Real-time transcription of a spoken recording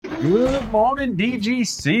Good morning,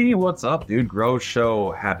 DGC. What's up, dude? Grow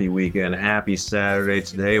Show. Happy weekend. Happy Saturday.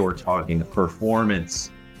 Today we're talking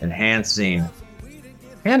performance enhancing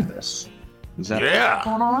cannabis. Is that what's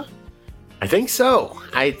going on? I think so.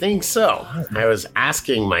 I was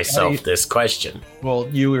asking myself this question. Well,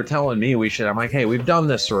 you were telling me we should. I'm like, hey, we've done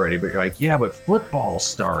this already. But you're like, yeah, but football's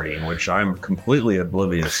starting, which I'm completely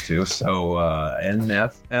oblivious to. So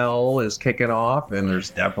NFL is kicking off, and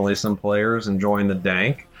there's definitely some players enjoying the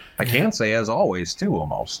dank. I can say, as always, too,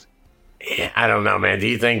 almost. Yeah, I don't know, man. Do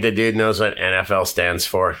you think the dude knows what NFL stands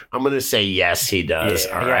for? I'm going to say yes, he does.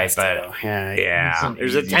 Yeah, all right, but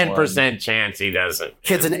there's a 10% chance he doesn't.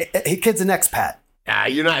 Kid's an expat.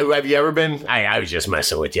 Have you ever been? I was just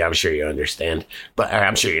messing with you. I'm sure you understand, but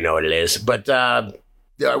I'm sure you know what it is. But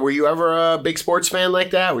were you ever a big sports fan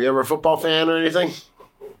like that? Were you ever a football fan or anything?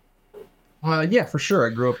 Yeah, for sure. I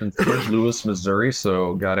grew up in St. Louis, Missouri,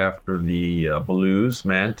 so got after the Blues,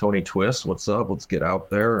 man. Tony Twist, what's up? Let's get out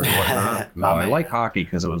there and whatnot. I like hockey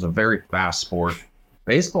because it was a very fast sport.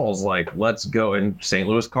 Baseball's like, let's go. And St.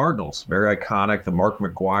 Louis Cardinals, very iconic. The Mark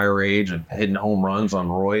McGuire age and hitting home runs on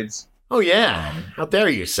roids. Oh, yeah. How dare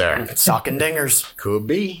you, sir? Socking dingers. Could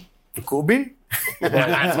be. Could be.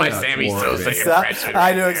 That's my Sammy Sosa impression.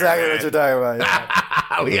 I know exactly what you're talking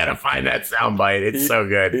about. We got to find that soundbite. It's so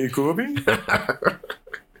good. It could be.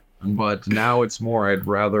 But now it's more, I'd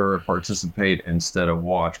rather participate instead of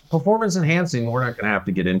watch. Performance enhancing, we're not going to have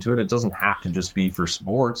to get into it. It doesn't have to just be for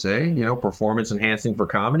sports, eh? You know, performance enhancing for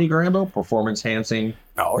comedy, Grambo? Performance enhancing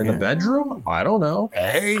in the bedroom? I don't know.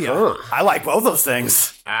 Hey, I like both those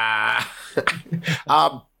things. I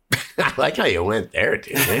like how you went there,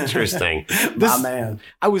 dude. Interesting. My man.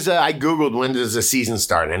 I Googled when does the season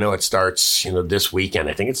start. I know it starts, this weekend.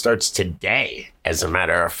 I think it starts today, as a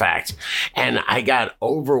matter of fact. And I got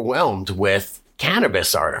overwhelmed with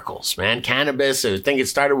cannabis articles, man. Cannabis, I think it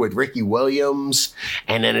started with Ricky Williams.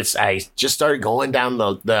 And then I just started going down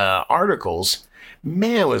the articles.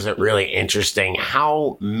 Man, was it really interesting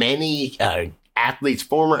how many athletes,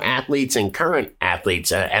 former athletes and current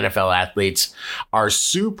athletes, NFL athletes, are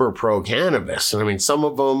super pro cannabis. And I mean, some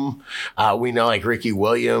of them we know, like Ricky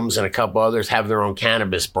Williams and a couple others, have their own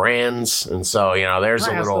cannabis brands. And so, there's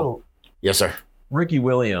a little. Yes, sir. Ricky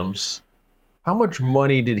Williams, how much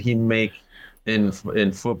money did he make in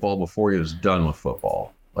football before he was done with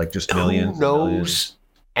football? Like just millions? Who knows?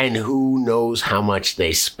 And who knows how much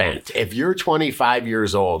they spent? If you're 25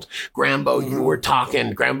 years old, Grambo, you were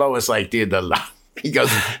talking. Grambo was like, dude, he goes,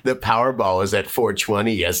 the Powerball was at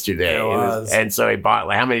 420 yesterday. It was. And so he bought,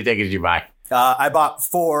 how many tickets did you buy? I bought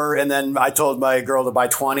 4, and then I told my girl to buy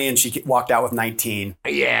 20, and she walked out with 19.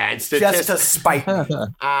 Yeah, and just to spite me.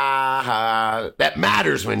 That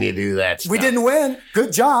matters when you do that stuff. We didn't win.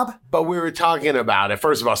 Good job. But we were talking about it.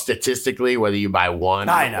 First of all, statistically, whether you buy 1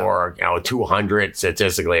 or 200,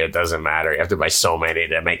 statistically, it doesn't matter. You have to buy so many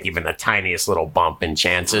to make even the tiniest little bump in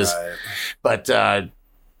chances. Right. But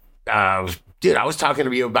dude, I was talking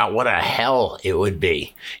to you about what a hell it would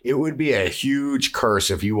be. It would be a huge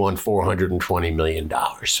curse if you won $420 million,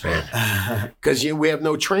 man. Because we have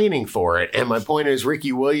no training for it. And my point is,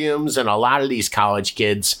 Ricky Williams and a lot of these college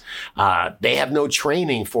kids, they have no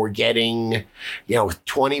training for getting,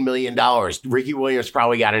 $20 million. Ricky Williams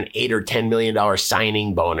probably got an $8 or $10 million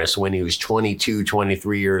signing bonus when he was 22,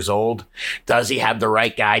 23 years old. Does he have the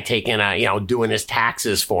right guy taking doing his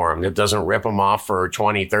taxes for him that doesn't rip him off for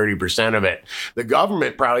 20, 30% of it? The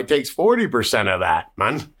government probably takes 40% of that,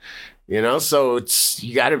 man. So it's,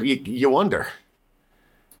 you wonder.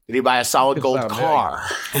 Did he buy a solid gold car?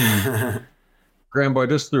 Grambo, I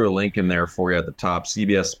just threw a link in there for you at the top.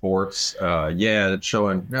 CBS Sports. It's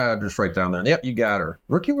showing, just right down there. Yep, you got her.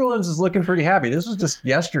 Ricky Williams is looking pretty happy. This was just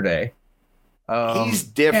yesterday. He's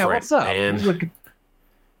different, what's up, man.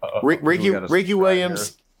 Ricky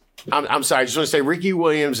Williams. I'm sorry. I just want to say Ricky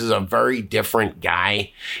Williams is a very different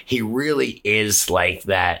guy. He really is like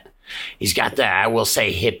that. He's got that, I will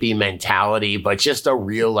say, hippie mentality, but just a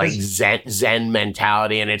real Zen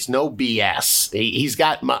mentality. And it's no BS. He's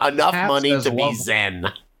got enough money to be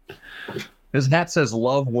Zen. His hat says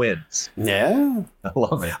love wins. Yeah. I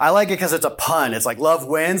love it. I like it because it's a pun. It's like love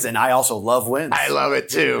wins, and I also love wins. I love it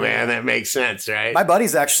too, man. That makes sense, right? My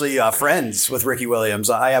buddy's actually friends with Ricky Williams.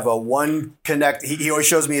 I have he always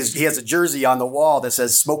shows me he has a jersey on the wall that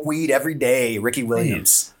says smoke weed every day, Ricky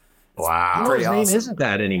Williams. Wow. His name isn't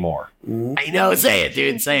that anymore. I know. Say it,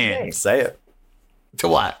 dude. Say it. Say it. To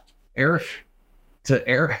what? Eric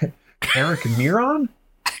Miron?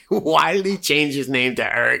 Why did he change his name to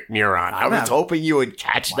Eric Miron? I was hoping you would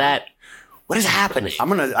catch that. What is happening?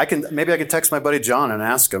 Maybe I can text my buddy John and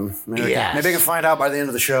ask him. Maybe I can find out by the end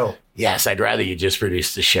of the show. Yes, I'd rather you just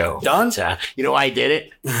produce the show. Done? But, you know why I did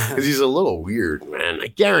it? Because he's a little weird, man. I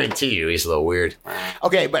guarantee you he's a little weird.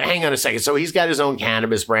 Okay, but hang on a second. So he's got his own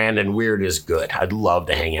cannabis brand, and weird is good. I'd love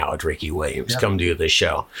to hang out with Ricky Williams. Come do the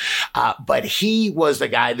show. But he was the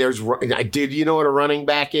guy. Did you know what a running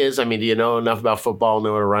back is? I mean, do you know enough about football to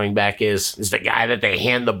know what a running back is? It's the guy that they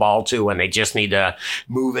hand the ball to when they just need to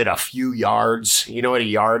move it a few yards. You know what a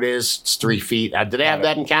yard is? It's 3 feet. Do they have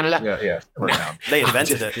that in Canada? Yeah. They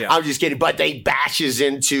invented it. I'm just kidding. But they bashes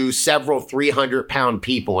into several 300-pound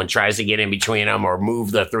people and tries to get in between them or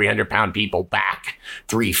move the 300-pound people back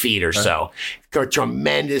 3 feet or so. They're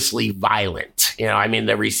tremendously violent. You know, I mean,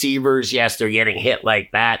 the receivers, yes, they're getting hit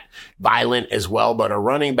like that, violent as well. But a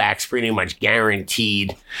running back's pretty much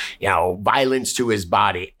guaranteed, violence to his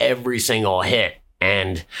body every single hit.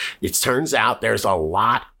 And it turns out there's a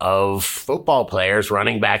lot of football players,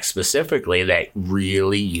 running backs specifically, that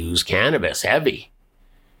really use cannabis heavy.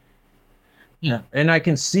 Yeah, and I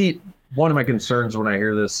can see one of my concerns when I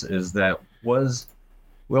hear this is that we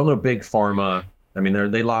all know big pharma. I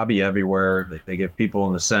mean, they lobby everywhere. They give people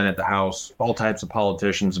in the Senate, the House, all types of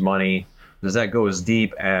politicians money. Does that go as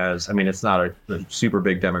deep as? I mean, it's not a super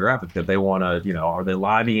big demographic that they want to. Are they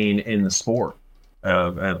lobbying in the sport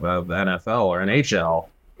of NFL or NHL?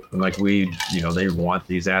 And they want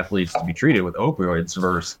these athletes to be treated with opioids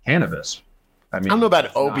versus cannabis. I mean, I don't know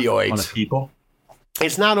about opioids. People.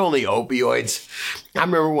 It's not only opioids. I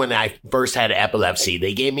remember when I first had epilepsy,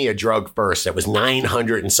 they gave me a drug first that was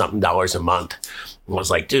 $900 and something a month. I was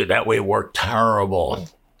like, dude, that way worked terrible.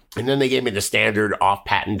 And then they gave me the standard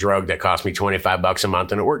off-patent drug that cost me $25 a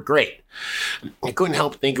month, and it worked great. I couldn't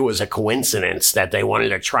help think it was a coincidence that they wanted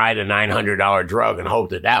to try the $900 drug and hope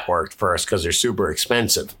that worked first because they're super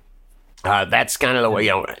expensive. That's kind of the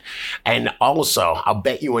way, and also I'll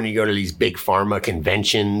bet you when you go to these big pharma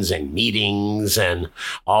conventions and meetings and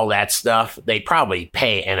all that stuff, they probably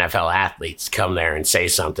pay NFL athletes to come there and say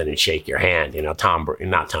something and shake your hand. Not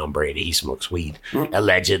Tom Brady, he smokes weed,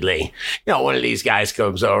 allegedly. One of these guys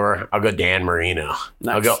comes over, I'll go Dan Marino.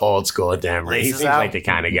 Nice. I'll go old school at Dan Marino. He seems like the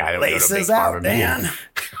kind of guy that would go to big pharma meeting.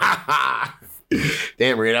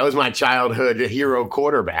 Damn, Reed, that was my childhood hero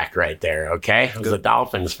quarterback right there, okay? I was a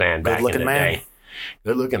Dolphins fan back in the day.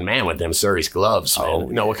 Good-looking man with them Surrey's gloves,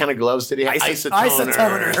 man. What kind of gloves did he have?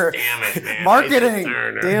 Isotoner. Damn it, man. Marketing.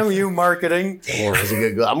 Isotoner. Damn you, marketing. Damn, that's a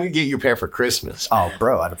good glove. I'm going to get you a pair for Christmas. Oh,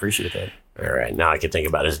 bro, I'd appreciate that. All right, now I can think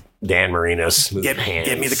about his Dan Marino's smooth hands.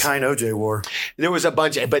 Get me the kind OJ wore. There was a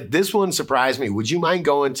bunch, but this one surprised me. Would you mind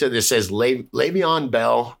going to this? Says Le'Veon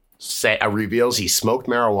Bell reveals he smoked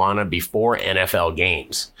marijuana before NFL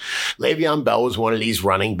games. Le'Veon Bell was one of these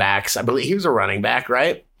running backs. I believe he was a running back,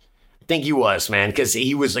 right? I think he was, man, because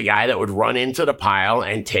he was the guy that would run into the pile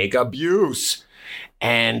and take abuse.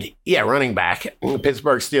 And yeah, running back,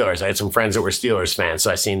 Pittsburgh Steelers. I had some friends that were Steelers fans,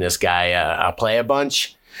 so I seen this guy play a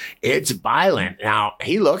bunch. It's violent. Now,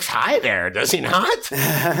 he looks high there, does he not?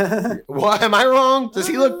 What, am I wrong? Does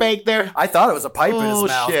he look baked there? I thought it was a pipe in his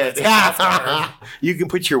mouth. Shit. You can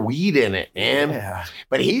put your weed in it, man. Yeah.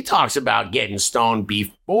 But he talks about getting stoned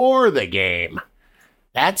before the game.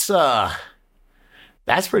 That's pretty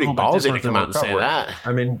ballsy to come out and say that.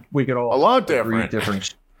 I mean, we could all a lot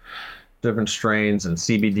different strains and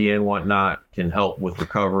CBD and whatnot can help with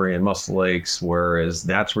recovery and muscle aches, whereas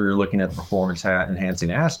that's where you're looking at the performance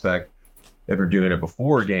enhancing aspect. If you're doing it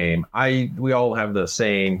before a game, we all have the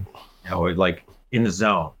same, like in the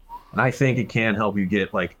zone, and I think it can help you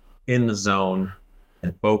get like in the zone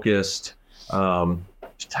and focused.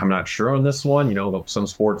 I'm not sure on this one. Some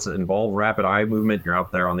sports that involve rapid eye movement. You're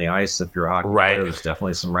out there on the ice. If you're a hockey player, there's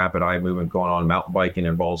definitely some rapid eye movement going on. Mountain biking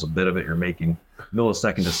involves a bit of it. You're making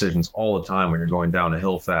millisecond decisions all the time when you're going down a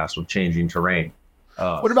hill fast with changing terrain.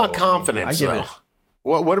 What about confidence, though?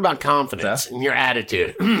 What about confidence in your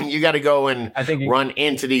attitude? You got to go and run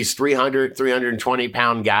into these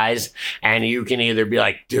 320-pound guys, and you can either be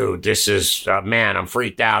like, dude, this is, man, I'm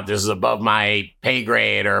freaked out. This is above my pay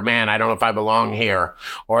grade, or, man, I don't know if I belong here.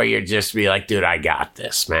 Or you just be like, dude, I got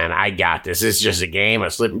this, man. I got this. It's just a game. I'm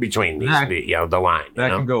slipping between these, the line. That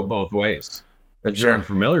can go both ways. If you're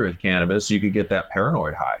unfamiliar with cannabis, you could get that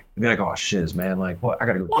paranoid high. You'd be like, oh, shiz, man. Like, what? I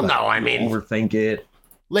got to go. Well, no, I mean, overthink it.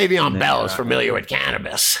 Le'Veon Bell is familiar with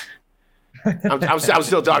cannabis. I'm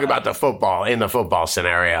still talking about the football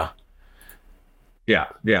scenario. Yeah.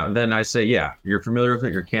 Then I say, you're familiar with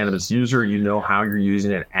it. You're a cannabis user. You know how you're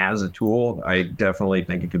using it as a tool. I definitely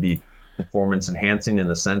think it could be performance enhancing in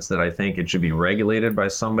the sense that I think it should be regulated by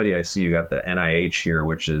somebody. I see you got the NIH here,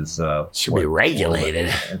 which is should be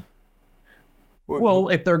regulated. Well,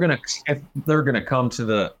 if they're gonna come to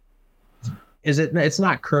the is it? It's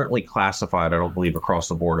not currently classified, I don't believe, across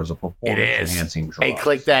the board as a performance-enhancing drug. Hey,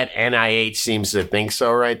 click that. NIH seems to think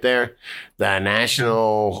so right there. The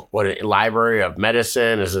National Library of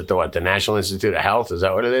Medicine, is it the National Institute of Health? Is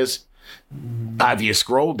that what it is? If you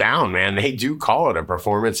scroll down, man, they do call it a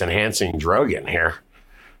performance-enhancing drug in here.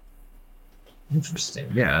 Interesting.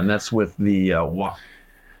 Yeah, and that's with the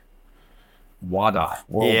WADA,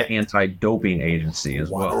 World Anti-Doping Agency as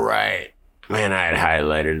well. Right. Man, I had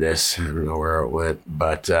highlighted this. I don't know where it went,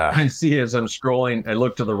 but I see as I'm scrolling, I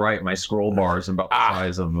look to the right, my scroll bar is about the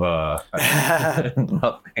size of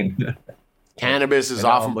nothing. Cannabis is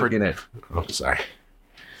often looking at. Oh, sorry.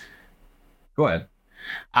 Go ahead.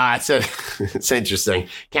 It's interesting.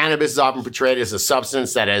 Cannabis is often portrayed as a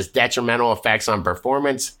substance that has detrimental effects on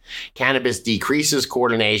performance. Cannabis decreases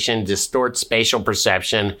coordination, distorts spatial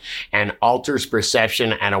perception, and alters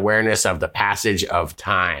perception and awareness of the passage of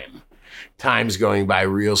time. Time's going by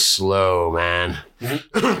real slow, man.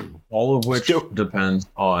 All of which depends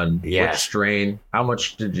on what strain, how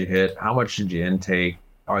much did you hit, how much did you intake,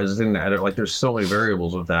 or is it in the edit? Like, there's so many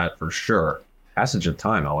variables with that for sure. Passage of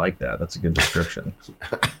time, I like that. That's a good description.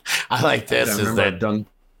 I like this.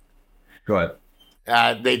 Go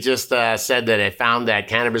ahead. They just said that it found that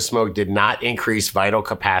cannabis smoke did not increase vital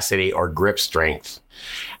capacity or grip strength.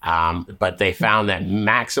 But they found that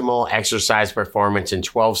maximal exercise performance in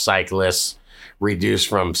 12 cyclists reduced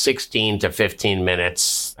from 16 to 15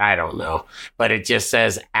 minutes. I don't know. But it just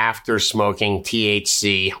says after smoking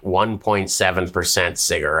THC 1.7%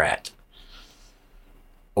 cigarette.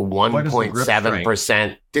 A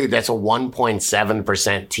 1.7%. Dude, that's a 1.7%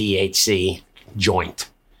 THC joint.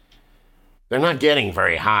 They're not getting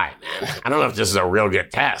very high, man. I don't know if this is a real good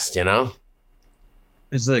test, you know?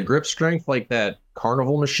 Is the grip strength like that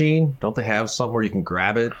carnival machine? Don't they have something where you can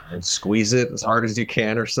grab it and squeeze it as hard as you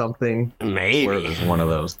can or something? Maybe. Where there's one of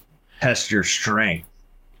those. Test your strength.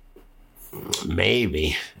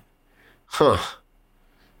 Maybe. Huh.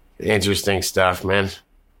 Interesting stuff, man.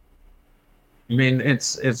 I mean,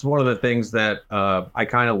 it's one of the things that I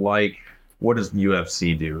kind of like. What does the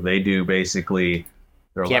UFC do? They do basically...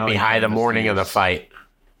 Can't be high the morning of the fight.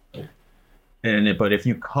 But if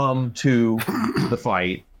you come to the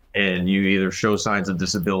fight and you either show signs of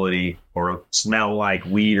disability or smell like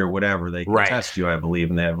weed or whatever, they can test you, I believe,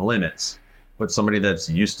 and they have limits. But somebody that's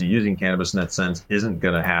used to using cannabis in that sense isn't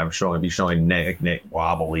going to be showing neck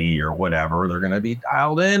wobbly or whatever. They're going to be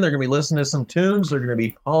dialed in. They're going to be listening to some tunes. They're going to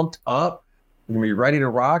be pumped up. They're going to be ready to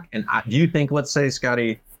rock. And do you think, let's say,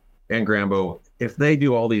 Scotty and Grambo, if they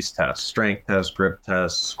do all these tests, strength tests, grip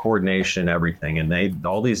tests, coordination, everything, and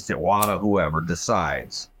all these WADA, whoever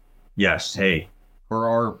decides, yes, hey,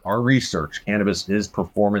 for our research, cannabis is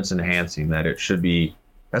performance enhancing, that it should be,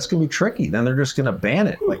 that's going to be tricky. Then they're just going to ban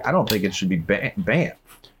it. Like, I don't think it should be banned.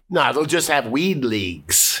 No, they'll just have weed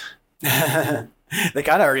leagues. They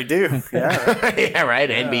kind of already do. Yeah. Yeah, right.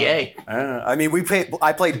 NBA. I mean,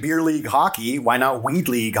 I played beer league hockey. Why not weed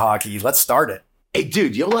league hockey? Let's start it. Hey,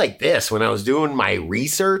 dude, you'll like this. When I was doing my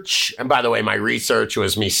research, and by the way, my research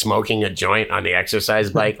was me smoking a joint on the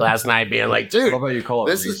exercise bike last night, being like, dude, what about you call it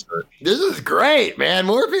this is great, man.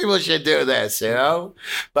 More people should do this, you know?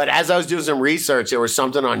 But as I was doing some research, there was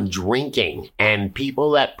something on drinking, and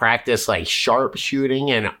people that practice like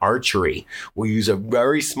sharpshooting and archery will use a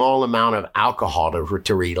very small amount of alcohol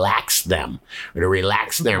to relax them, or to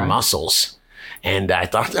relax their muscles. And I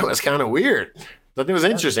thought that was kind of weird. Thought it was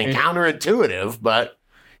interesting, counterintuitive, but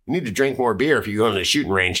you need to drink more beer if you go to the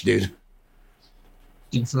shooting range, dude.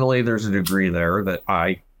 Definitely, there's a degree there that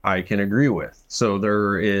I can agree with. So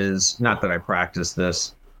there is, not that I practice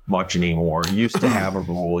this much anymore. Used to have a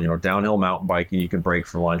rule, downhill mountain biking, you can break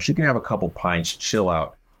for lunch. You can have a couple pints, chill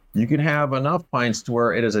out. You can have enough pints to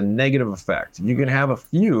where it is a negative effect. You can have a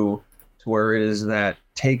few to where it is that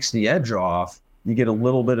takes the edge off. You get a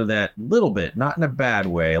little bit of that, not in a bad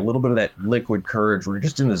way, a little bit of that liquid courage where you're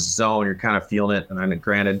just in the zone, you're kind of feeling it. And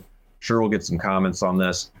granted, sure, we'll get some comments on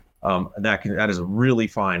this. That is a really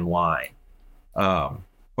fine line.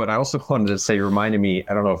 But I also wanted to say, reminded me,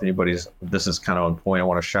 I don't know if this is kind of on point. I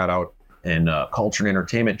want to shout out in culture and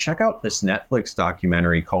entertainment. Check out this Netflix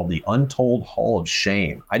documentary called The Untold Hall of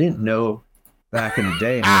Shame. I didn't know back in the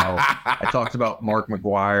day how I talked about Mark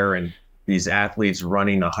McGuire and these athletes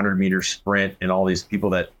running a 100-meter sprint and all these people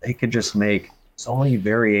that they could just make so many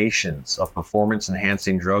variations of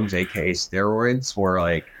performance-enhancing drugs, aka steroids, where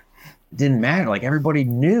like it didn't matter. Like everybody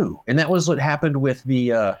knew, and that was what happened with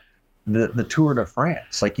the Tour de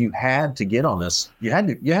France. Like you had to get on this. You had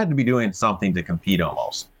to be doing something to compete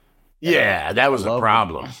almost. Yeah, that was a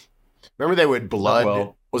problem. Remember they would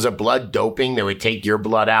blood Was it blood doping? They would take your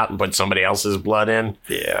blood out and put somebody else's blood in?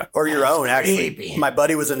 Yeah. Or your own, actually. Maybe. My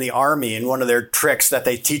buddy was in the Army, and one of their tricks that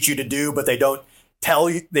they teach you to do, but they don't tell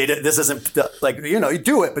you, this isn't like, you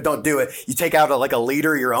do it, but don't do it. You take out like a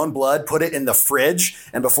liter of your own blood, put it in the fridge,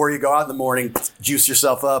 and before you go out in the morning, juice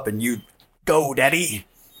yourself up, and you go, daddy.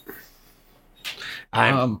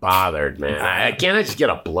 I'm bothered, man. Can't I just get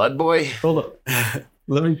a blood boy? Hold up.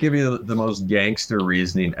 Let me give you the most gangster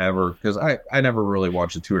reasoning ever, because I never really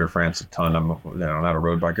watched the Tour de France a ton. I'm not a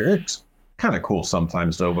road biker. It's kind of cool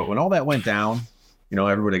sometimes, though. But when all that went down,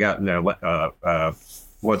 everybody got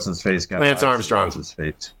what's his face? Lance Armstrong. What's his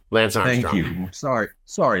face? Lance Armstrong. Thank you.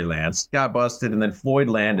 Sorry, Lance. Got busted, and then Floyd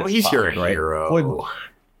Landis. Well, he's your hero.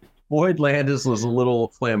 Floyd Landis was a little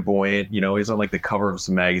flamboyant. He's on like the cover of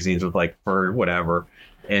some magazines with like for whatever.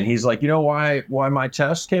 And he's like, why my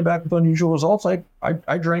test came back with unusual results?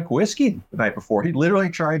 I drank whiskey the night before. He literally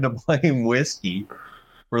tried to blame whiskey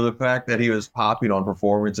for the fact that he was popping on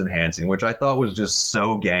performance enhancing, which I thought was just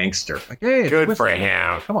so gangster. Like, hey, good for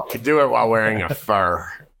him. Come on, could do it while wearing a fur.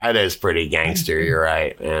 That is pretty gangster. You're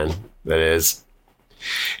right, man. That is.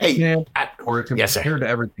 Hey, compared to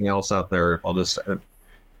everything else out there, I'll just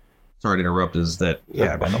sorry to interrupt. Is that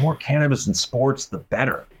man? The more cannabis in sports, the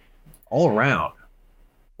better, all around.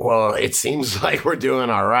 Well, it seems like we're doing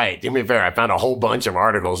all right. Do me a favor. I found a whole bunch of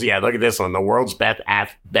articles. Yeah, look at this one. The world's best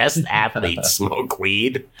athletes smoke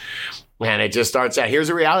weed. And it just starts out. Here's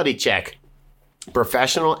a reality check.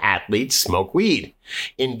 Professional athletes smoke weed.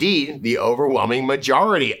 Indeed, the overwhelming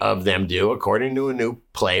majority of them do, according to a new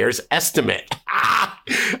player's estimate.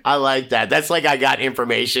 I like that. That's like I got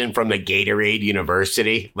information from the Gatorade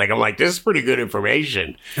University. Like, I'm like, this is pretty good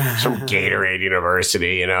information from Gatorade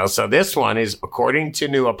University, So this one is according to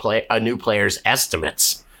a new player's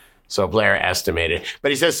estimates. So a player estimated.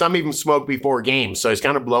 But he says some even smoke before games. So he's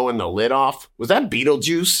kind of blowing the lid off. Was that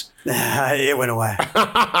Beetlejuice? It went away.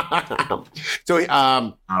 So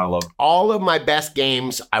I love all of my best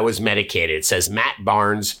games, I was medicated, says Matt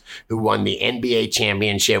Barnes, who won the NBA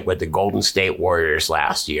championship with the Golden State Warriors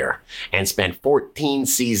last year and spent 14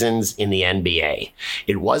 seasons in the NBA.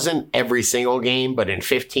 It wasn't every single game, but in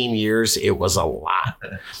 15 years, it was a lot.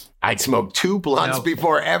 I'd smoke 2 blunts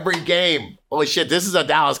before every game. Holy shit, this is a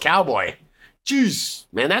Dallas Cowboy. Jeez,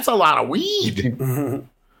 man, that's a lot of weed.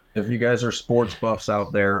 If you guys are sports buffs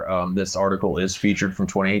out there, this article is featured from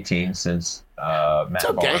 2018 since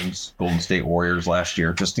Matt Barnes, Golden State Warriors last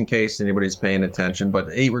year, just in case anybody's paying attention. But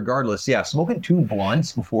regardless, smoking 2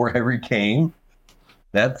 blunts before every game,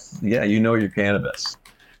 that's your cannabis.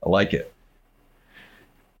 I like it.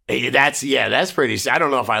 That's pretty. I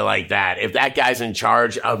don't know if I like that. If that guy's in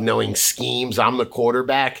charge of knowing schemes, I'm the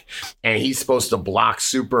quarterback, and he's supposed to block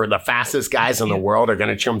the fastest guys in the world are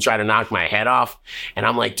going to try to knock my head off. And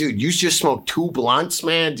I'm like, dude, you just smoked 2 blunts,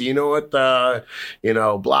 man. Do you know what the,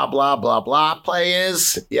 blah, blah, blah, blah play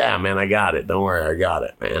is? Yeah, man, I got it. Don't worry. I got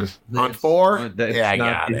it, man. On 4? I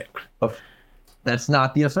got it. That's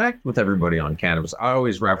not the effect with everybody on cannabis. I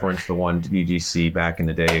always reference the one DGC back in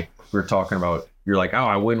the day. We were talking about, you're like,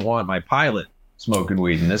 I wouldn't want my pilot smoking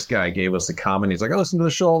weed. And this guy gave us a comment. He's like, I listen to the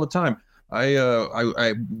show all the time.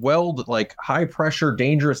 I weld like high pressure,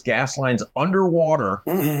 dangerous gas lines underwater.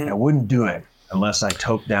 Mm-hmm. I wouldn't do it unless I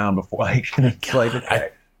toke down before. I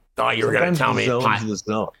thought you were going to tell me.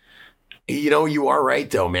 You are right,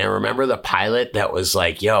 though, man. Remember the pilot that was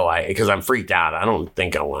like, because I'm freaked out. I don't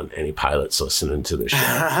think I want any pilots listening to the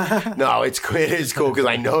show. No, it is cool because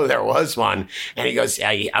I know there was one. And he goes,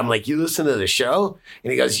 I'm like, you listen to the show?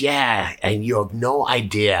 And he goes, yeah. And you have no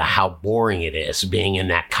idea how boring it is being in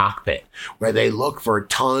that cockpit where they look for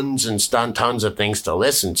tons of things to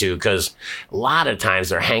listen to because a lot of times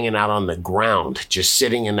they're hanging out on the ground, just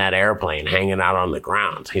sitting in that airplane, hanging out on the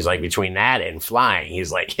ground. He's like, between that and flying,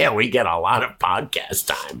 he's like, we get a lot of podcast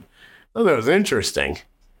time. Oh, that was interesting.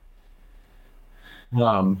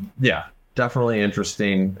 Definitely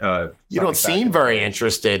interesting. You don't seem very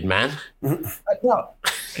interested, man. No,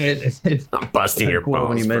 I'm busting your bones,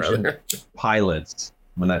 when you brother. mentioned pilots.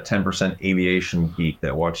 When that 10% aviation geek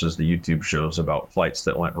that watches the YouTube shows about flights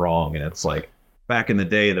that went wrong, and it's like back in the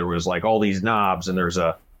day there was like all these knobs, and there's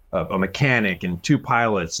a mechanic and 2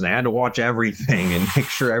 pilots, and I had to watch everything and make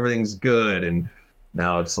sure everything's good. And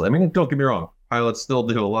now it's, don't get me wrong, pilots still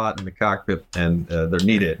do a lot in the cockpit, and they're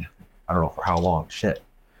needed. I don't know for how long. Shit.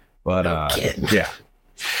 But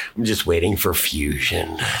I'm just waiting for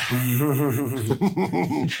fusion.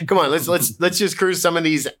 Come on, let's just cruise some of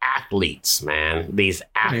these athletes, man. These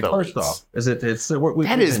athletes. First off, it's that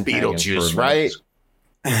is Beetlejuice, right?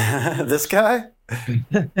 This guy?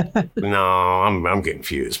 No, I'm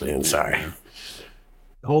confused, man. Sorry.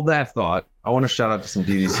 Hold that thought. I want to shout out to some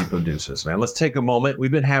DDC producers, man. Let's take a moment. We've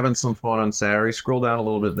been having some fun on Saturday. Scroll down a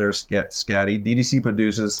little bit there, Scatty. DDC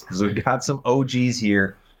producers, because we've got some OGs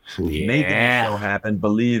here making the show happen.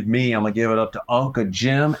 Believe me, I'm going to give it up to Uncle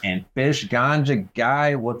Jim and Fish Ganja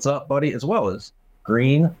Guy. What's up, buddy? As well as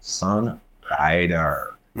Green Sun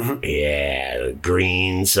Rider. Yeah,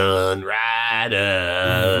 Green Sun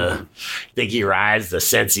Rider. Think he rides the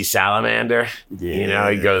Sensi Salamander? Yeah. You know,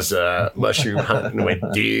 he goes mushroom hunting with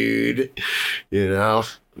dude. You know,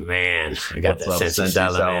 man, I got that Sensi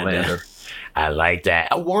Salamander. I like that.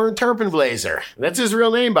 A Warren Turpin Blazer. That's his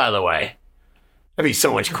real name, by the way. That'd be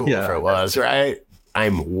so much cooler if it was, right?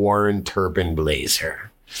 I'm Warren Turpin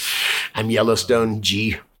Blazer. I'm Yellowstone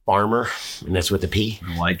G Farmer, and that's with a P.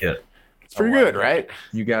 I like it. It's pretty good, right?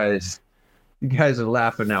 You guys are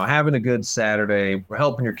laughing now, having a good Saturday. We're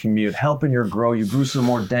helping your commute, helping your grow. You grew some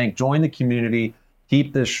more dank. Join the community.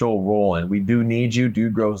 Keep this show rolling. We do need you.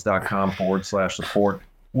 dudegrows.com/support.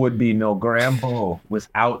 Would be no Grambo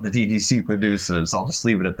without the DDC producers. I'll just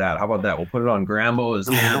leave it at that. How about that? We'll put it on Grambo as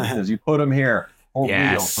because you put them here.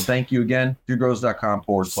 Real. So thank you again. dudegrows.com/.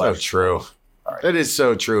 So true. Right. That is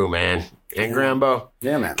so true, man. And Grambo,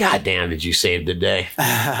 yeah, man. God damn, did you save the day?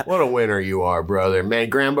 What a winner you are, brother. Man,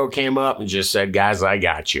 Grambo came up and just said, guys, I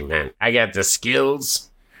got you, man. I got the skills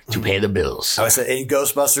to pay the bills. I would say in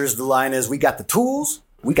Ghostbusters, the line is, we got the tools,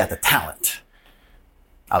 we got the talent.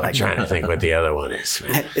 I'm trying to think what the other one is,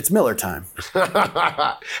 man. It's Miller time.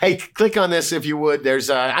 Hey, click on this if you would. There's,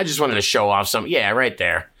 I just wanted to show off some, right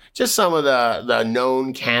there. Just some of the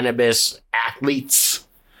known cannabis athletes.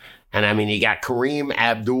 And I mean, you got Kareem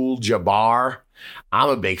Abdul-Jabbar. I'm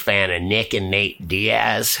a big fan of Nick and Nate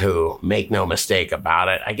Diaz, who make no mistake about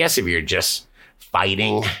it. I guess if you're just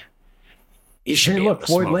fighting, you should be able to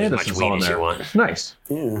smoke as much weed as you want. Nice.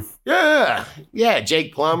 Yeah.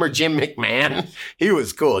 Jake Plummer, Jim McMahon. He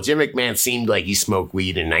was cool. Jim McMahon seemed like he smoked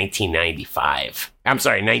weed in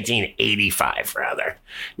 1985, rather.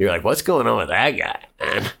 You're like, what's going on with that guy,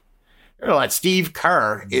 man? Steve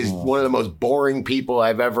Kerr is one of the most boring people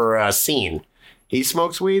I've ever seen. He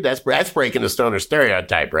smokes weed. That's breaking the stoner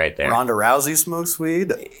stereotype right there. Ronda Rousey smokes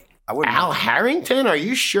weed. Al Harrington, are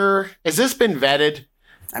you sure? Has this been vetted?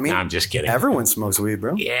 I mean, no, I'm just kidding. Everyone smokes weed,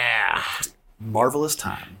 bro. Yeah. Marvelous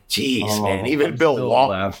time. Jeez, man. Even Bill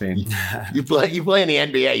Walton. Laughing. You play in the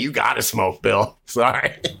NBA, you gotta smoke, Bill.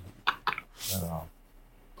 Sorry.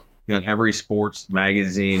 You know, every sports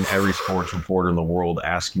magazine, every sports reporter in the world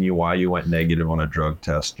asking you why you went negative on a drug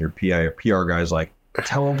test. Your PR guy's like,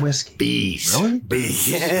 tell them whiskey. Bees. Really?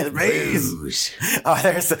 Bees. Yeah, bees. Oh,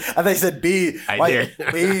 I thought they said bee. Did.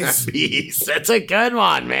 Bees. Bees. That's a good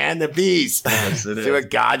one, man. The bees. Yes, it is. See what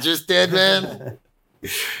God just did, man?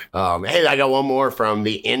 Hey, I got one more from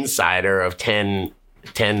the insider of 10.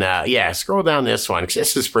 Scroll down this one, because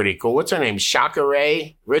this is pretty cool. What's her name? Shaka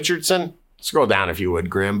Ray Richardson? Scroll down if you would,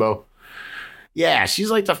 Grambo. Yeah, she's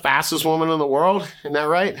like the fastest woman in the world. Isn't that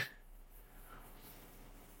right?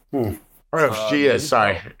 Oh, she is.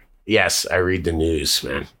 Sorry. Yes, I read the news,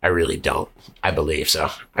 man. I really don't. I believe so.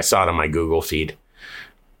 I saw it on my Google feed.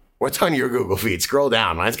 What's on your Google feed? Scroll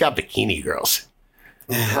down. Mine's got bikini girls.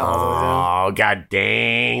 Oh, god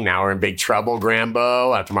dang. Now we're in big trouble,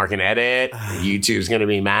 Grambo. I have to mark and edit. YouTube's going to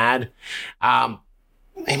be mad.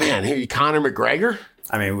 Hey, man, who are you, Conor McGregor?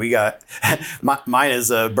 I mean, we got mine is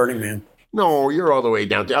Burning Man. No, you're all the way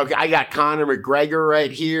down. Okay, I got Conor McGregor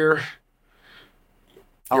right here.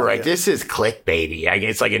 You're right. Yeah. This is clickbaity. I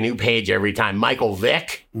guess it's like a new page every time. Michael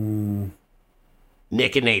Vick,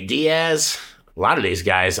 Nick and Nate Diaz. A lot of these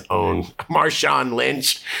guys own Marshawn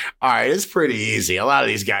Lynch. All right, it's pretty easy. A lot of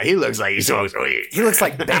these guys, he looks like he smokes weed. He looks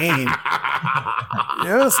like Bane.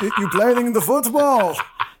 Yes, you playing the football.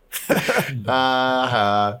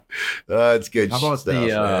 That's good. How about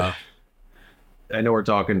stuff, I know we're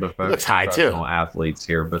talking professional athletes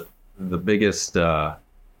here, but the biggest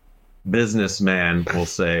businessman will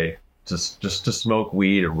say just to smoke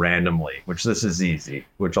weed randomly, which this is easy,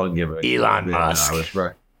 which I'll give it. Elon Musk. I was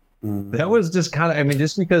right. That was just kind of, I mean,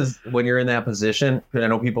 just because when you're in that position, I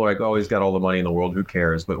know people are like, oh, he's got all the money in the world, who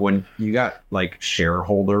cares? But when you got like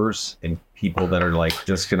shareholders and people that are like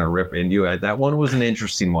just going to rip into you, that one was an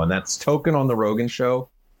interesting one. That's Token on the Rogan show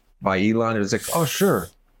by Elon. It was like, oh, sure,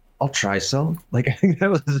 I'll try some. Like, I think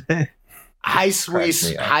that was it. High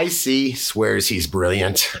C swears he's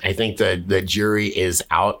brilliant. I think the jury is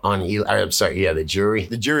out on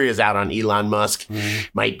the jury is out on Elon Musk.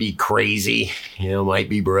 Might be crazy, might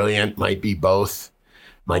be brilliant, might be both,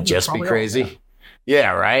 might just be crazy. All, yeah,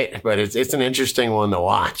 right. But it's an interesting one to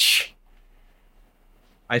watch.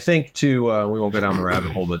 I think we won't go down the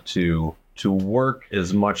rabbit hole, but to work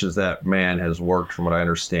as much as that man has worked, from what I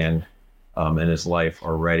understand, in his life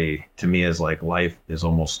already, to me, is like life is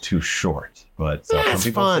almost too short. But some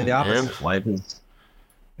people say the opposite. Man. Life is,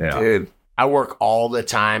 dude. I work all the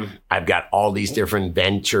time. I've got all these different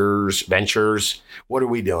ventures. What are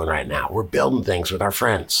we doing right now? We're building things with our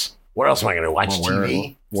friends. What else am I going to watch?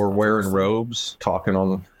 TV? We're wearing robes, talking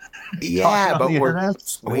on. Yeah, but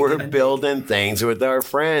we're building things with our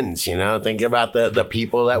friends. Think about the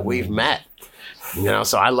people that we've met.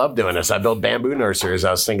 So I love doing this. I build bamboo nurseries.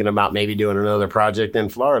 I was thinking about maybe doing another project in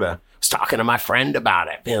Florida. I was talking to my friend about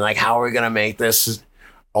it, being like, how are we going to make this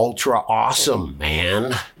ultra awesome,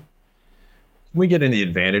 man? Can we get into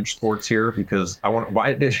advantage sports here? Because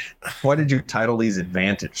why did you title these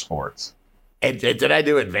advantage sports? Did I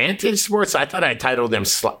do advantage sports? I thought I titled them.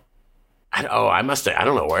 I must have. I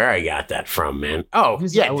don't know where I got that from, man. Oh,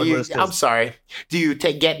 yeah. I'm sorry. Do you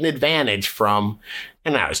get an advantage from?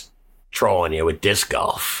 And I was trolling you with disc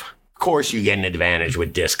golf. Of course, you get an advantage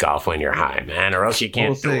with disc golf when you're high, man, or else you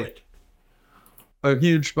can't do it. A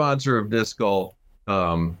huge sponsor of disc golf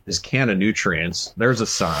is Canna Nutrients. There's a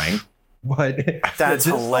sign. What? That's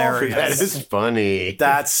hilarious. That is funny.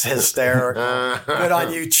 That's hysterical. Good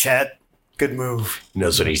on you, Chet. Good move. He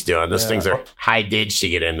knows what he's doing. Those things are high ditch to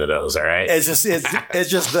get into those. All right.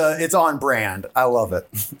 It's on brand. I love it.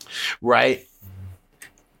 Right.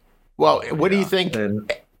 Well, what do you think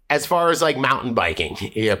as far as like mountain biking,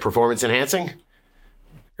 performance enhancing,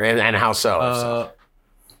 and how so?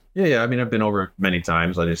 Yeah. I mean, I've been over it many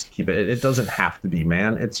times. I just keep it. It doesn't have to be,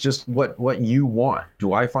 man. It's just what you want.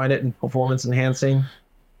 Do I find it in performance enhancing?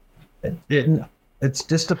 It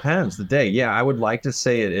just depends the day. Yeah, I would like to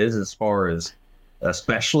say it is, as far as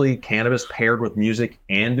especially cannabis paired with music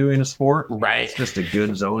and doing a sport. Right. It's just a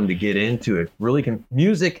good zone to get into. It really can.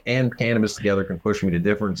 Music and cannabis together can push me to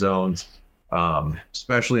different zones,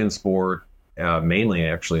 especially in sport, mainly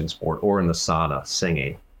actually in sport, or in the sauna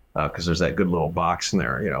singing. Because there's that good little box in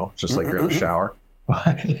there, just like you're in the shower.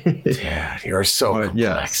 Yeah, you're so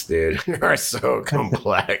complex, dude. You are so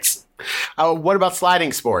complex. What about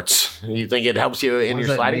sliding sports? You think it helps you in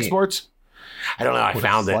your sliding sports? I don't know. I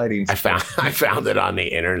found it on the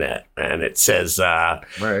internet, and it says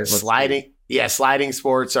sliding. Yeah, sliding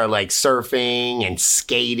sports are like surfing and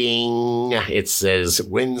skating. It says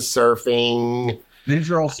windsurfing.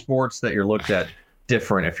 These are all sports that you're looked at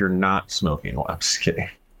different if you're not smoking. Well, I'm just kidding.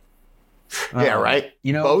 Yeah, right.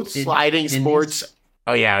 Both sliding sports.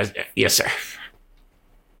 Oh yeah, yes, sir.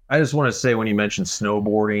 I just want to say, when you mentioned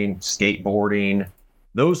snowboarding, skateboarding,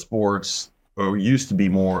 those sports used to be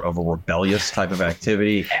more of a rebellious type of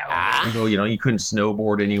activity. You couldn't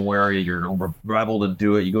snowboard anywhere. You're a rebel to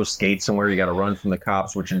do it. You go skate somewhere, you got to run from the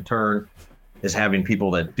cops, which in turn is having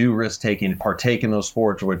people that do risk taking partake in those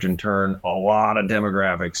sports, which in turn a lot of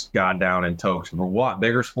demographics got down in tokes. For what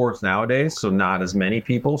bigger sports nowadays, so not as many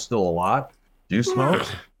people, still a lot do smoke.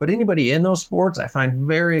 But anybody in those sports, I find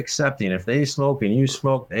very accepting. If they smoke and you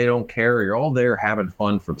smoke, they don't care. You're all there having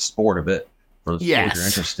fun for the sport of it, for the sport you're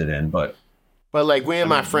interested in. But like me and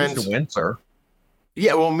my friends, Winter.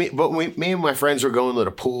 Yeah, well, me and my friends were going to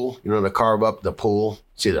the pool, to carve up the pool.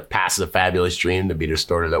 See, the pass the fabulous dream to be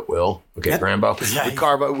distorted at will. Okay, Rambo.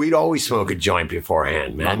 We'd always smoke a joint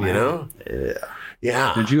beforehand, man,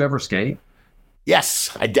 Yeah. Did you ever skate?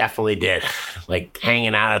 Yes, I definitely did. Like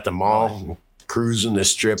hanging out at the mall, cruising the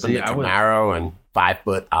strip in the Camaro, and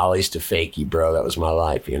 5-foot ollies to fakie, bro. That was my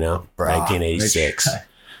life, 1986.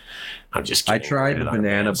 I'm just kidding. I tried the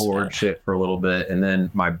banana board shit for a little bit, and then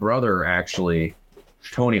my brother actually,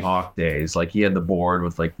 Tony Hawk days, like he had the board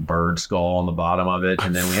with like bird skull on the bottom of it,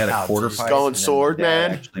 and then we had a quarter pipe. Skull and sword,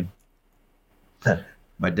 man.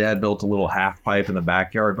 My dad built a little half pipe in the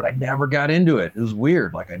backyard, but I never got into it. It was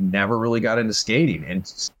weird. Like I never really got into skating, and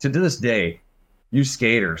to this day, you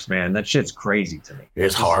skaters, man, that shit's crazy to me.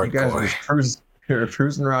 It's hard. You guys are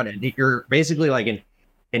cruising around, and you're basically like an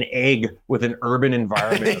egg with an urban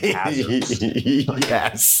environment of hazards.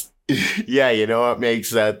 Yes. Yeah, you know what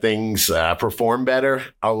makes things perform better?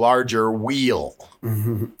 A larger wheel.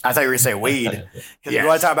 Mm-hmm. I thought you were going to say weed. Because you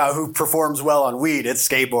want to talk about who performs well on weed, it's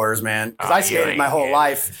skateboarders, man. Because I skated my whole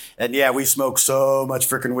life, and we smoke so much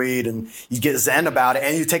freaking weed, and you get zen about it,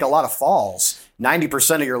 and you take a lot of falls.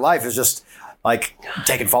 90% of your life is just like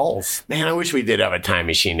taking falls. Man, I wish we did have a time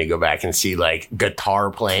machine to go back and see like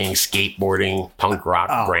guitar playing, skateboarding, punk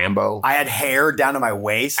rock, Rambo. I had hair down to my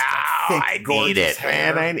waist. I need it,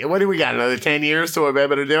 man. What do we got? Another 10 years till we're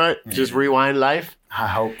able to do it? Just rewind life? I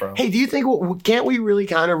hope, bro. Hey, do you think, can't we really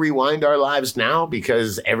kind of rewind our lives now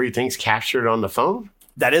because everything's captured on the phone?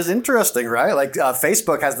 That is interesting, right? Like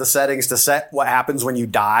Facebook has the settings to set what happens when you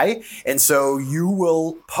die. And so you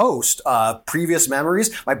will post previous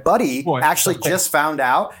memories. My buddy actually just found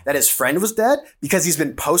out that his friend was dead because he's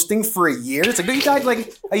been posting for a year. It's like, he died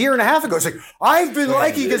like a year and a half ago. It's like, I've been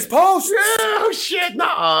liking his posts. Oh, shit.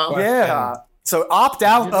 Nuh-uh. Yeah. So opt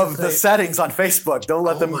out of the settings on Facebook. Don't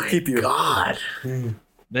let them keep you. God.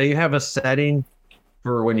 Now you have a setting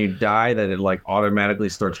for when you die that it like automatically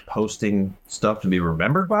starts posting stuff to be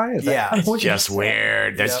remembered by? It's just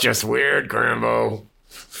weird. That's just weird, Grambo.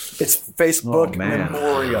 It's Facebook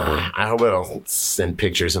Memorial. I hope it'll send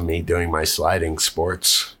pictures of me doing my sliding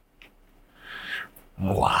sports.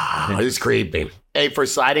 Wow, it's creepy. Hey, for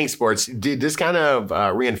sliding sports, dude, this kind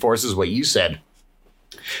of reinforces what you said.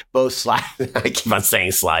 I keep on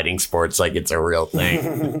saying sliding sports like it's a real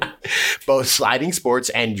thing. Both sliding sports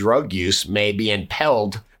and drug use may be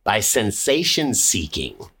impelled by sensation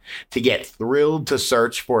seeking to get thrilled to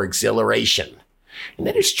search for exhilaration. And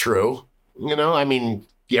that is true. You know, I mean,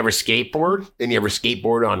 you ever skateboard and you ever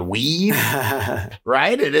skateboard on weed,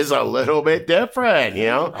 right? It is a little bit different, you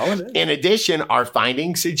know? In addition, our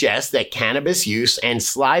findings suggest that cannabis use and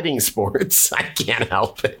sliding sports, I can't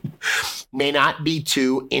help it, may not be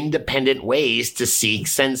two independent ways to seek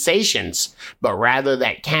sensations, but rather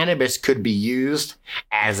that cannabis could be used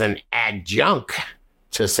as an adjunct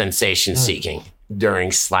to sensation seeking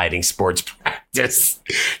during sliding sports practice.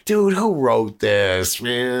 Dude, who wrote this,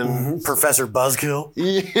 man? Professor Buzzkill.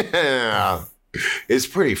 Yeah. It's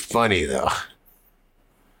pretty funny, though.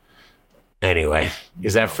 Anyway,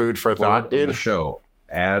 is that food for thought, dude? The show.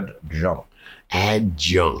 Adjunct.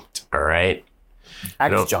 Adjunct, all right?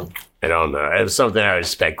 Adjunct. I don't know. It's something I would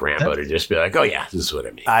expect Grandpa to just be like, oh, yeah, this is what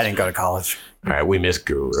it means. I didn't go to college. All right, we miss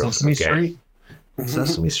Guru. Sesame Street?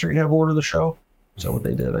 Sesame Street have Order the Show? Is that what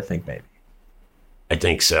they did? I think maybe. I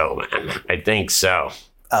think so, man. I think so.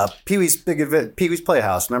 Pee-wee's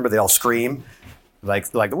Playhouse. Remember, they all scream like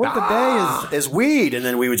the word of the day is weed, and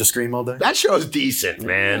then we would just scream all day. That show's decent,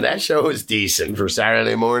 man. That show is decent for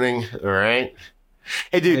Saturday morning. All right.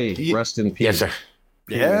 Hey, dude. Rest in peace. Yes, sir.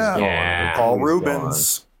 Yeah. Paul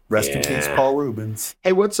Rubens. Rest in peace, Paul Rubens.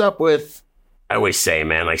 Hey, what's up with? I always say,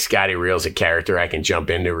 man, like Scotty Reel's a character I can jump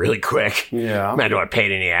into really quick. Yeah. Imagine what a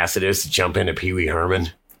pain in the ass it is to jump into Pee Wee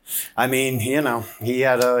Herman. I mean, you know, he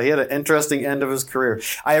had an interesting end of his career.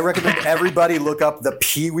 I recommend everybody look up the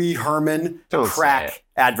Pee Wee Herman crack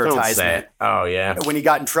advertisement. Oh, yeah. When he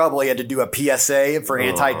got in trouble, he had to do a PSA for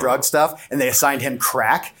anti-drug stuff, and they assigned him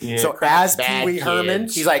crack. Yeah, so as Pee Wee Herman,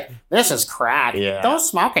 he's like, "This is crack. Yeah. Don't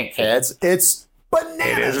smoke it, kids." It's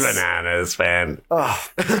bananas. It is bananas, man. Oh.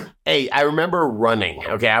 Hey, I remember running.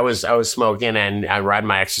 Okay, I was smoking and I ride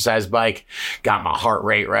my exercise bike, got my heart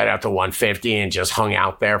rate right up to 150 and just hung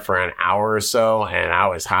out there for an hour or so. And I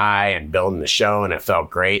was high and building the show and it felt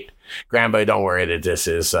great. Grandpa, don't worry that this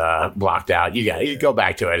is blocked out. You go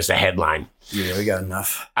back to it. It's a headline. Yeah, we got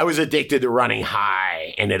enough. I was addicted to running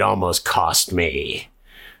high and it almost cost me.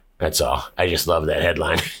 That's all. I just love that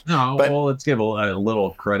headline. No, well, let's give a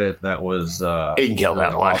little credit. That was you can kill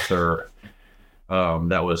that author.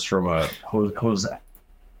 That was from Hosea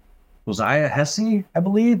Hesse, I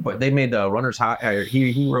believe. But they made the Runner's High.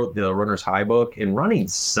 He wrote the Runner's High book, and running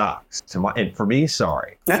sucks. And for me,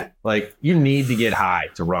 sorry. Like you need to get high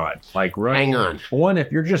to run. Like running. Hang on. One,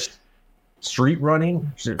 if you're just street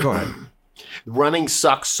running, go ahead. Running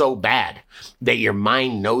sucks so bad that your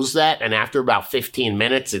mind knows that. And after about 15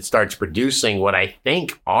 minutes, it starts producing what I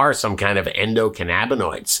think are some kind of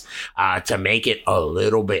endocannabinoids to make it a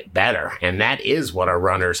little bit better. And that is what a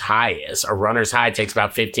runner's high is. A runner's high takes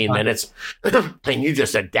about 15 minutes and you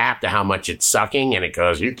just adapt to how much it's sucking. And it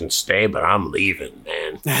goes, you can stay, but I'm leaving,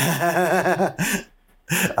 man.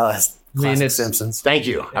 Classic Simpsons. Thank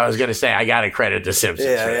you. I was going to say I got to credit the Simpsons.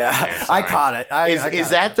 Yeah. I caught it. Is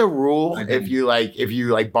that the rule? If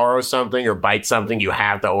you borrow something or bite something, you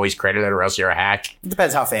have to always credit it, or else you're a hack. It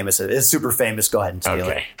depends how famous it is. It's super famous. Go ahead and steal it.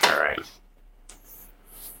 Okay. All right.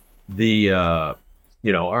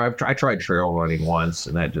 I tried trail running once,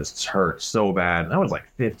 and that just hurt so bad. That was like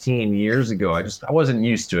 15 years ago. I wasn't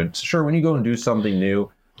used to it. Sure, when you go and do something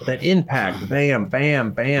new, that impact, bam,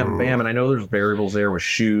 bam, bam, bam, and I know there's variables there with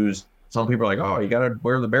shoes. Some people are like, oh, you got to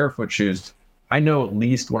wear the barefoot shoes. I know at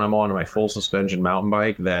least when I'm on my full suspension mountain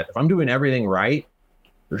bike that if I'm doing everything right,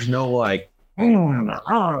 there's no and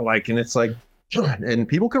it's like, and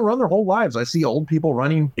people can run their whole lives. I see old people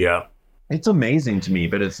running. Yeah. It's amazing to me,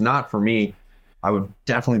 but it's not for me. I would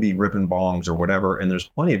definitely be ripping bongs or whatever. And there's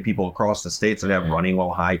plenty of people across the states that have running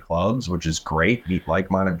while high clubs, which is great. Meet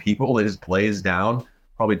like-minded people. They just blaze down,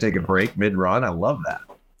 probably take a break mid-run. I love that.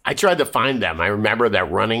 I tried to find them. I remember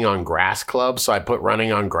that Running on Grass Club, so I put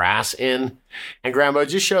Running on Grass in. And Grandma,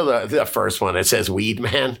 just show the first one. It says Weed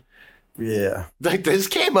Man. Yeah. Like, this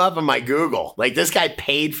came up in my Google. Like, this guy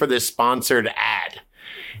paid for this sponsored ad.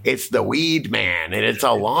 It's the Weed Man, and it's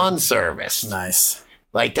a lawn service. Nice.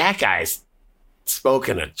 Like, that guy's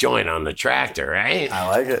smoking a joint on the tractor, right? I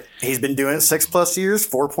like it. He's been doing it 6+ years,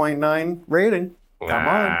 4.9 rating. Come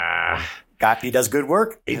on. He does good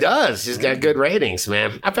work. He does. He's got good ratings,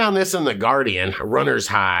 man. I found this in The Guardian, Runner's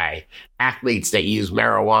High, athletes that use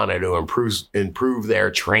marijuana to improve their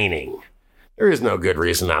training. There is no good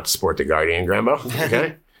reason not to support The Guardian, Grambo.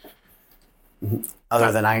 Okay?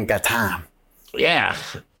 Other than I ain't got time. Yeah.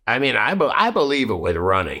 I mean, I believe it with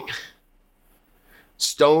running.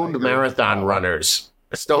 Stone marathon runners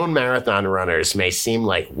may seem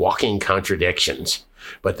like walking contradictions,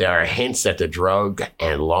 but there are hints that the drug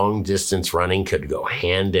and long distance running could go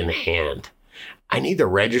hand in hand. I need to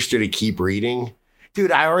register to keep reading.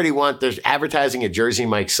 Dude, I already want, there's advertising a Jersey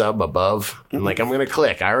Mike sub above. And I'm going to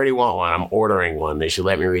click. I already want one. I'm ordering one. They should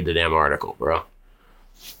let me read the damn article, bro.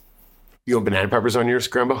 You want banana peppers on yours,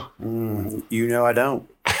 Grambo? You know I don't.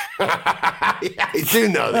 Yeah, I do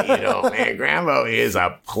know that you don't, man. Grambo is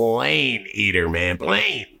a plain eater, man.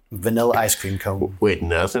 Plain. Vanilla ice cream cone. With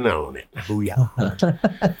nothing on it.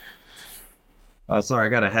 Booyah. Sorry, I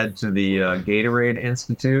got to head to the Gatorade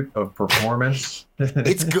Institute of Performance.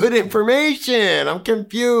 It's good information. I'm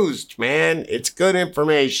confused, man. It's good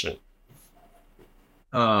information.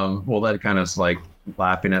 Well, that kind of is like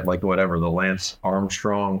laughing at like whatever the Lance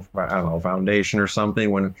Armstrong, I don't know, Foundation or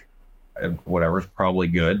something. When whatever's probably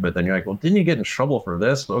good, but then you're like, well, didn't you get in trouble for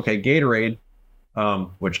this? Okay, Gatorade,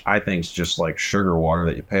 which I think is just like sugar water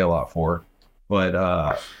that you pay a lot for,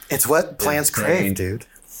 but it's what plants crave, dude.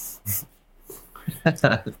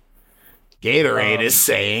 Gatorade is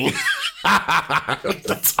saying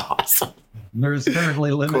that's awesome. There's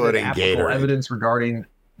currently limited applicable evidence regarding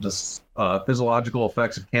the physiological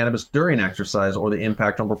effects of cannabis during exercise or the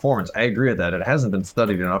impact on performance. I agree with that. It hasn't been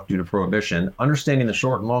studied enough due to prohibition. Understanding the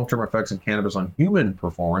short and long-term effects of cannabis on human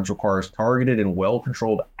performance requires targeted and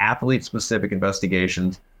well-controlled athlete-specific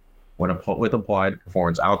investigations with applied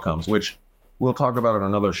performance outcomes, which we'll talk about in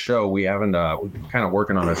another show. We've been kind of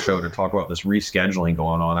working on a show to talk about this rescheduling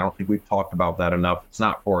going on. I don't think we've talked about that enough. It's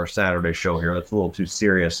not for our Saturday show here. That's a little too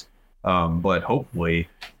serious. But hopefully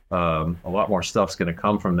a lot more stuff's going to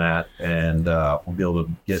come from that, and we'll be able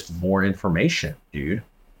to get more information, dude.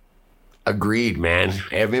 Agreed, man.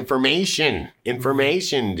 I have information,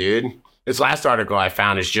 dude. This last article I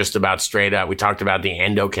found is just about straight up. We talked about the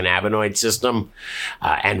endocannabinoid system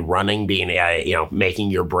and running being,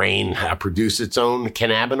 making your brain produce its own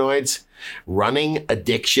cannabinoids. Running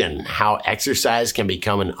addiction, how exercise can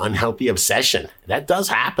become an unhealthy obsession. That does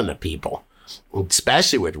happen to people,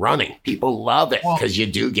 especially with running. People love it because you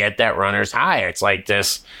do get that runner's high. It's like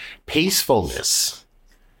this peacefulness.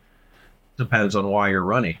 Depends on why you're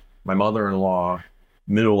running. My mother-in-law,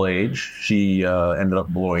 middle age, she ended up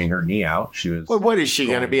blowing her knee out. She was. Well, what is she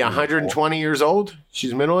going to be? 120 years old?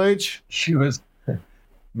 She's middle age. She was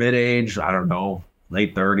mid-age. I don't know,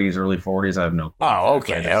 late 30s, early 40s. I have no. Oh,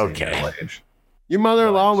 okay. Your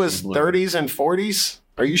mother-in-law was 30s and 40s.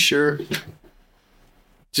 Are you sure?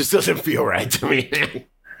 Just doesn't feel right to me.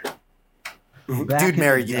 Dude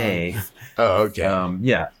married young. Oh, okay.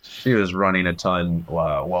 Yeah, she was running a ton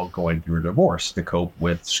while going through a divorce to cope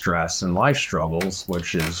with stress and life struggles,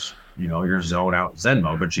 which is, your zone out Zen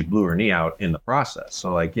mode, but she blew her knee out in the process.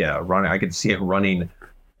 So running, I could see it running,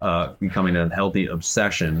 becoming an unhealthy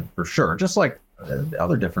obsession for sure. Just like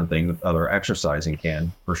other different things, other exercising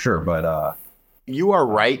can for sure. But you are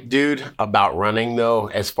right, dude, about running, though,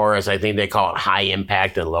 as far as I think they call it high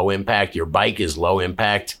impact and low impact. Your bike is low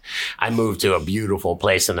impact. I moved to a beautiful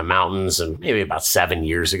place in the mountains and maybe about 7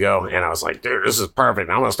 years ago. And I was like, dude, this is perfect.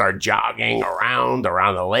 I'm going to start jogging around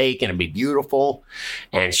the lake and it'd be beautiful.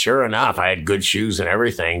 And sure enough, I had good shoes and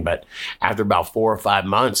everything. But after about 4 or 5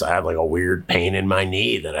 months, I had like a weird pain in my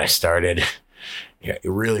knee that I started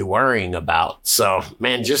really worrying about. So,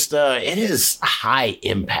 man, just it is high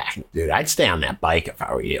impact, dude. I'd stay on that bike if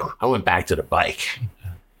I were you. I went back to the bike.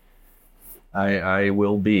 I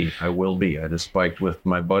will be. I just biked with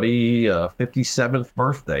my buddy 57th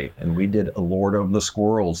birthday, and we did a Lord of the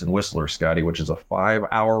Squirrels in Whistler, Scotty, which is a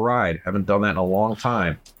 5-hour ride. Haven't done that in a long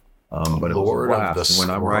time. But it was a blast.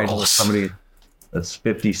 When I'm riding with somebody that's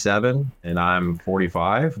 57 and I'm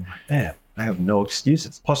 45, man, I have no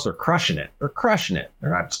excuses. Plus, they're crushing it. They're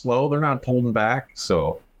not slow. They're not holding back.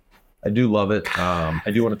 So I do love it. I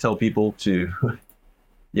do want to tell people to,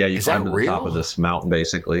 you climb to the top of this mountain,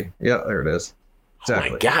 basically. Yeah, there it is. Exactly.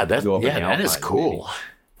 Oh, my God. That is cool.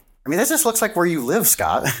 I mean, this just looks like where you live,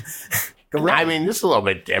 Scott. I mean, this is a little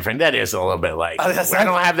bit different. That is a little bit like, I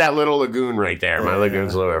don't have that little lagoon right there. My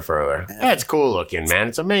lagoon's a little bit further. Yeah. That's cool looking, man.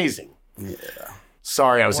 It's amazing. Yeah.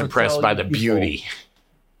 Sorry, I was impressed by the beauty.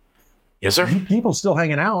 Yes, sir. People still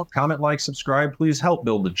hanging out. Comment, like, subscribe. Please help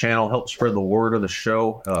build the channel. Help spread the word of the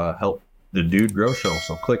show. Help the Dude Grow Show.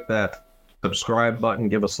 So click that subscribe button.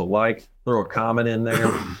 Give us a like. Throw a comment in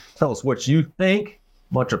there. Tell us what you think.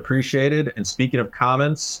 Much appreciated. And speaking of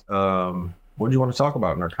comments, what do you want to talk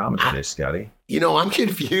about in our comment today, Scotty? You know, I'm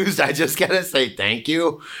confused. I just got to say thank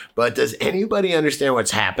you. But does anybody understand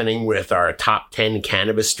what's happening with our top 10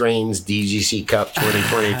 cannabis strains DGC Cup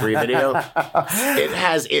 2023 video?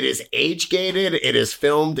 It is age gated. It is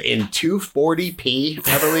filmed in 240p,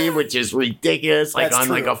 I believe, which is ridiculous. Like on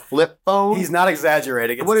like a flip phone. He's not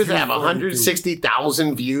exaggerating. It's what does it have?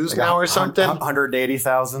 160,000 views now or something?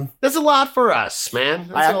 180,000. That's a lot for us, man.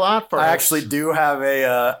 That's a lot for us. I actually do have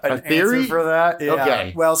an theory answer for that. Yeah.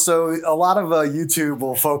 Okay. Well, so a lot of YouTube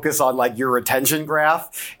will focus on like your retention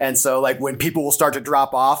graph. And so like when people will start to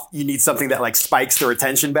drop off, you need something that like spikes the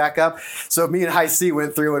retention back up. So me and High C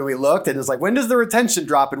went through and we looked and it's like, when does the retention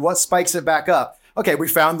drop and what spikes it back up? Okay, we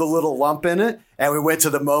found the little lump in it and we went to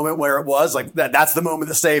the moment where it was like that's the moment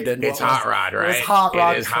that saved it. It's Hot Rod, right? It's Hot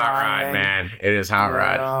Rod. It is Hot Rod, man. It is Hot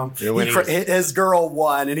Rod. His girl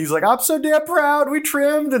won and he's like, I'm so damn proud. We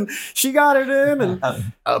trimmed and she got it in.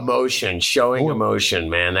 And emotion, showing emotion,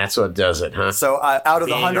 man. That's what does it, huh? So out of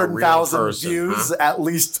the 100,000 views, at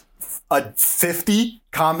least 50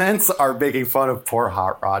 comments are making fun of poor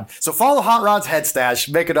Hot Rod. So follow Hot Rod's head stash,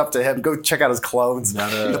 make it up to him. Go check out his clones.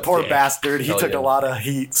 The poor bastard. He took a lot of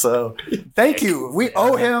heat. So thank you. We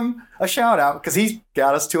owe him a shout out because he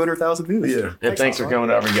got us 200,000 views. Yeah. And thanks for coming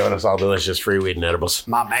over and giving us all delicious free weed and edibles.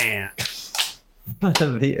 My man.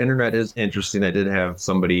 The internet is interesting. I did have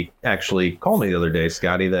somebody actually call me the other day,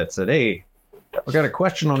 Scotty, that said, hey, I got a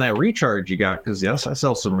question on that recharge you got, because yes, I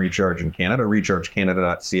sell some recharge in Canada,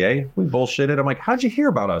 rechargecanada.ca. We bullshitted. I'm like, how'd you hear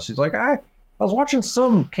about us? He's like, I was watching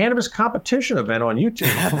some cannabis competition event on YouTube.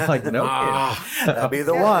 I'm like, no, that'll be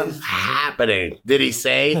the one. Happening. Did he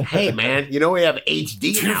say, hey, man, you know we have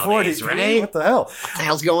HD nowadays, right? What the hell? What the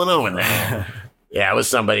hell's going on with that? Yeah, it was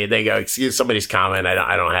somebody. They go, excuse somebody's comment.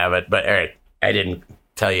 I don't have it, but all right, I didn't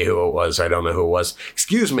tell you who it was. I don't know who it was.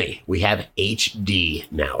 Excuse me. We have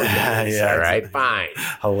HD nowadays. Yeah, all right. Fine.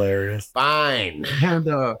 Hilarious. Fine.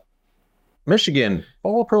 And Michigan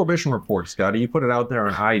fall prohibition report, Scotty. You put it out there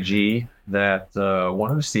on IG that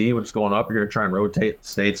wanted to see what's going up. You're going to try and rotate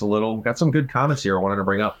states a little. Got some good comments here I wanted to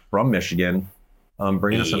bring up from Michigan.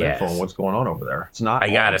 Bringing us some info on what's going on over there. It's not.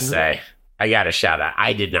 I gotta say, I gotta shout out.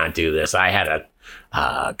 I did not do this. I had a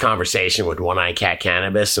conversation with One Eye Cat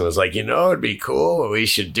Cannabis and was like, you know, it'd be cool what we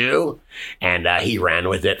should do. And he ran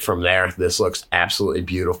with it from there. This looks absolutely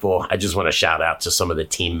beautiful. I just want to shout out to some of the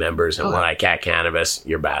team members at One Eye Cat Cannabis.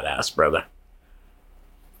 You're badass, brother.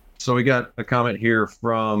 So we got a comment here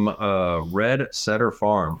from Red Setter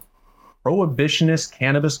Farm. Prohibitionist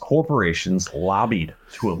cannabis corporations lobbied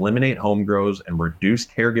to eliminate home grows and reduce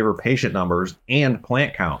caregiver patient numbers and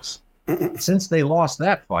plant counts. Since they lost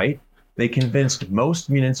that fight, they convinced most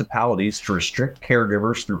municipalities to restrict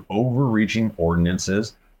caregivers through overreaching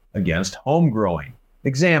ordinances against home growing.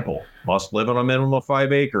 Example, must live on a minimum of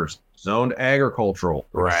 5 acres, zoned agricultural,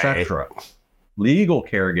 etc. Legal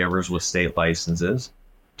caregivers with state licenses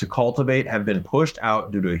to cultivate have been pushed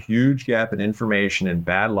out due to a huge gap in information and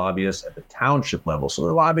bad lobbyists at the township level. So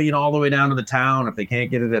they're lobbying all the way down to the town. If they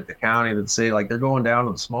can't get it at the county, they'd say like they're going down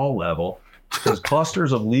to the small level. There's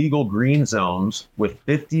clusters of legal green zones with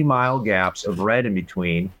 50-mile gaps of red in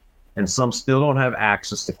between, and some still don't have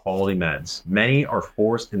access to quality meds. Many are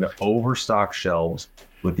forced into overstocked shelves,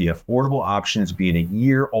 with the affordable options being a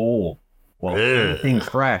year old, while anything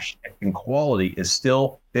fresh and quality is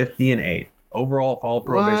still 50 and 8. Overall, fall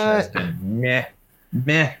prohibition has been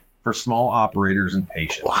meh for small operators and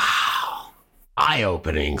patients. Wow.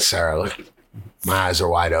 Eye-opening, Sarah. Look, my eyes are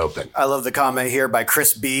wide open. I love the comment here by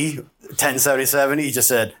Chris B. 1077. He just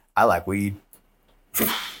said, I like weed.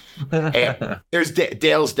 Hey, there's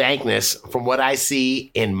Dale's dankness. From what I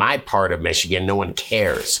see in my part of Michigan, no one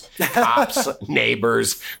cares. Cops,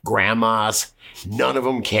 neighbors, grandmas, none of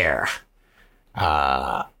them care.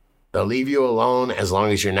 They'll leave you alone as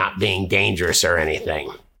long as you're not being dangerous or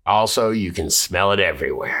anything. Also, you can smell it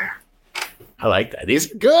everywhere. I like that.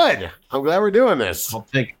 These are good. I'm glad we're doing this. I'll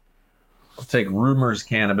take rumors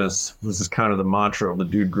cannabis. This is kind of the mantra of the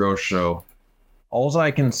Dude Grow Show. All I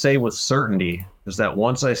can say with certainty is that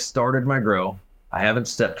once I started my grow, I haven't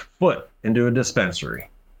stepped foot into a dispensary.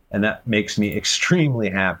 And that makes me extremely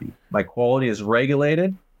happy. My quality is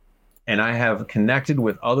regulated. and I have connected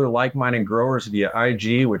with other like-minded growers via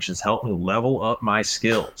IG, which has helped me level up my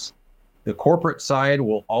skills. The corporate side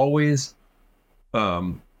will always,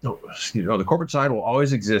 the corporate side will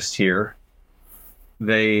always exist here.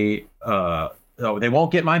 They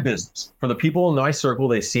won't get my business. For the people in my circle,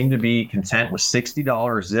 they seem to be content with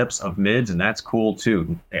 $60 zips of mids, and that's cool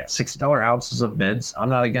too. Yeah, $60 ounces of mids. I'm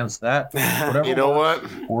not against that. Whatever. You know what?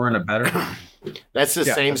 We're in a better. That's the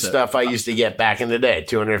same stuff I used to get back in the day.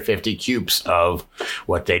 250 cubes of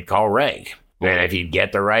what they'd call reg. And if you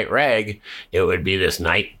get the right reg, it would be this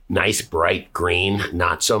nice, bright green,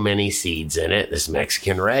 not so many seeds in it, this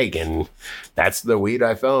Mexican reg. And that's the weed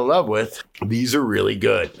I fell in love with. These are really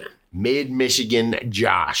good. Mid-Michigan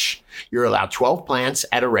Josh. You're allowed 12 plants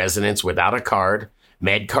at a residence without a card.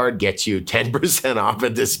 MedCard gets you 10% off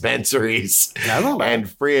at dispensaries and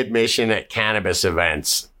free admission at cannabis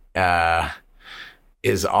events.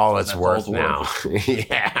 Is all it's worth now.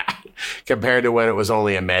 Yeah. Compared to when it was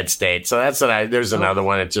only a med state. So there's another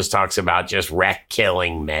one that just talks about just wreck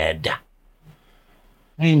killing med.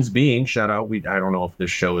 Haynes Bean, shout out. I don't know if this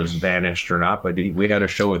show is vanished or not, but we had a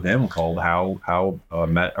show with him called How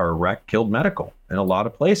Rec Killed Medical in a lot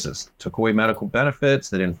of places. Took away medical benefits.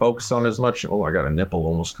 They didn't focus on as much. Oh, I got a nipple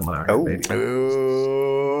almost coming out here, baby.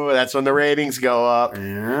 Ooh, that's when the ratings go up.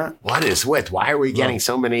 Yeah. What is with? Why are we getting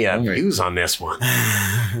so many views on this one?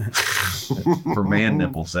 For man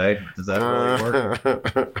nipples, eh? Does that really work?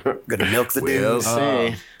 Gonna milk the dude. We'll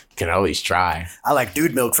see. Can always try. I like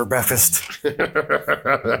dude milk for breakfast.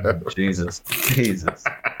 Jesus.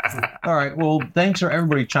 All right. Well, thanks for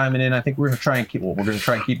everybody chiming in. I think we're gonna try and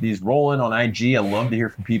keep these rolling on IG. I love to hear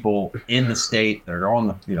from people in the state that are on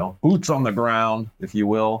the boots on the ground, if you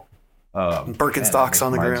will. Birkenstocks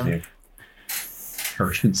on the ground.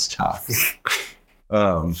 Birkenstocks.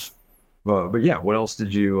 But yeah, what else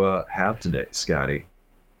did you have today, Scotty?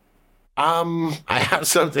 I have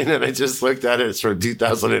something that I just looked at. It's from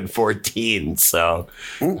 2014, so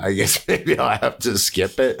I guess maybe I'll have to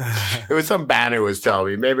skip it. It was some Banner was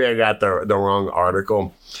telling me. Maybe I got the wrong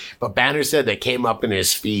article. But Banner said that came up in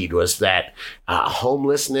his feed was that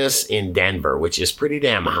homelessness in Denver, which is pretty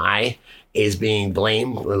damn high, is being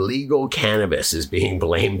blamed. Illegal cannabis is being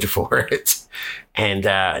blamed for it. And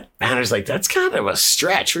Banner's like, that's kind of a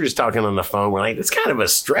stretch. We're just talking on the phone. We're like, that's kind of a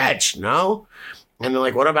stretch, no? And they're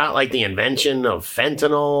like, what about like the invention of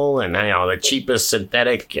fentanyl and the cheapest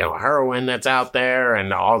synthetic heroin that's out there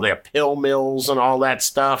and all the pill mills and all that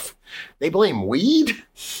stuff? They blame weed?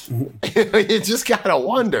 You just gotta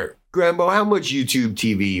wonder. Grambo, how much YouTube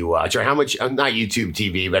TV you watch? Or how much, not YouTube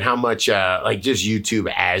TV, but how much just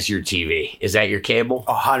YouTube as your TV? Is that your cable?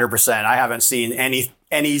 100%. I haven't seen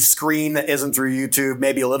any screen that isn't through YouTube.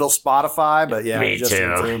 Maybe a little Spotify, but yeah. Me just too.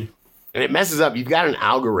 YouTube. And it messes up. You've got an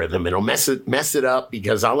algorithm. It'll mess it up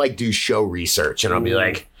because I'll do show research and I'll be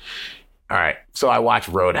like, all right, so I watch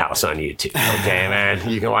Roadhouse on YouTube. Okay, man,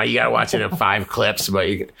 you gotta watch it in 5 clips, but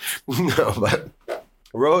but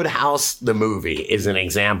Roadhouse the movie is an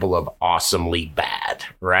example of awesomely bad,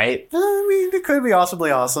 right? I mean, it could be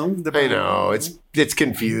awesomely awesome. I know it's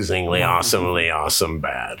confusingly awesomely awesome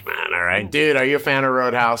bad, man. All right, dude, are you a fan of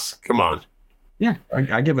Roadhouse? Come on. Yeah,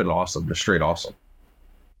 I give it awesome, just straight awesome.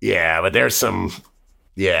 Yeah, but there's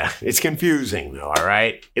it's confusing though, all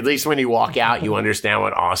right? At least when you walk out, you understand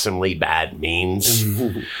what awesomely bad means.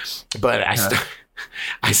 But I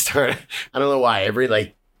don't know why, every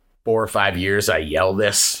 4 or 5 years I yell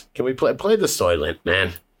this. Can we play the Soylent,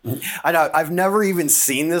 man? I know, I've never even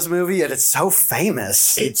seen this movie, and it's so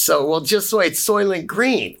famous. It's Soylent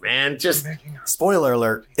Green, man. Just spoiler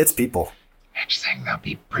alert, it's people. Next thing they'll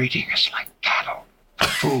be breeding us like cattle for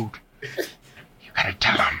food. You gotta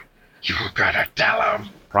tell them. You gotta tell them.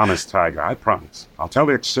 Promise, Tiger. I promise. I'll tell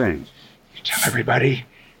the exchange. You tell everybody.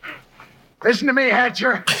 Listen to me,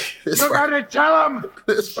 Hatcher. You gotta tell them.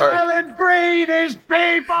 Silent breed is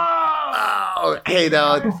people. Oh, hey,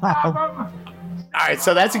 dog. All right,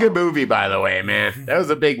 so that's a good movie, by the way, man. That was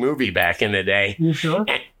a big movie back in the day. You sure?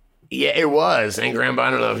 Yeah, it was. And Grandpa,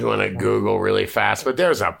 I don't know if you want to Google really fast, but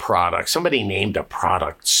there's a product. Somebody named a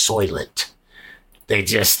product Soylent. They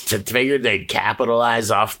just figured they'd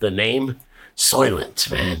capitalize off the name Soylent,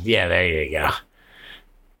 man. Yeah, there you go.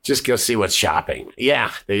 Just go see what's shopping.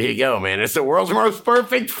 Yeah, there you go, man. It's the world's most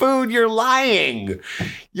perfect food. You're lying.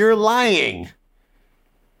 You're lying.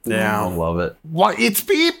 Yeah. I love it. What? It's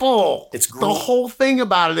people. It's gruel. The whole thing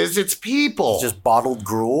about it is it's people. It's just bottled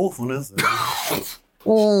gruel. What is it?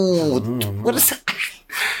 What is that?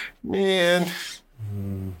 Man.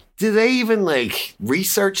 Do they even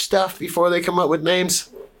research stuff before they come up with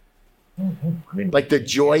names? Like the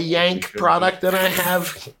Joy Yank product that I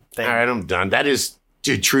have? All right, I'm done. That is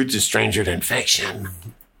Dude, truth is stranger than fiction.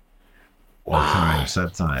 Wow.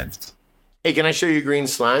 Sad times. Hey, can I show you Green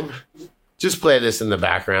Slime? Just play this in the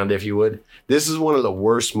background, if you would. This is one of the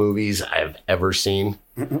worst movies I've ever seen.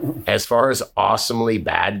 As far as awesomely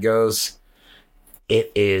bad goes,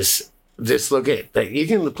 it is. Just look at that. You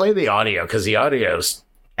can play the audio because the audio's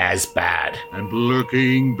as bad. And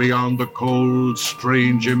lurking beyond the cold,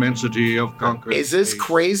 strange immensity of conquered. Is this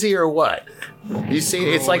crazy or what? You see,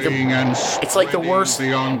 it's like the worst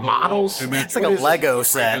models. It's like a Lego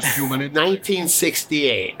set.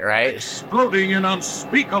 1968, right? Exploding in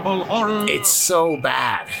unspeakable horror. It's so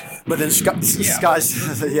bad. But then Scott,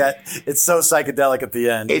 it's so psychedelic at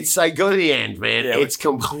the end. It's like, go to the end, man. Yeah, it's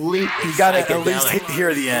completely You gotta at least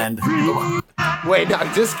hear the end. Wait, no,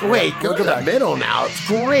 just wait. Go to the middle now. It's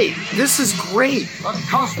great. This is great. A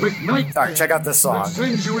cosmic night. All right, check out this song.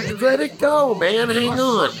 Let it go, man. Hang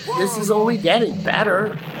on. This is only getting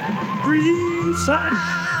better. Green Slime.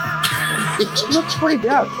 It looks pretty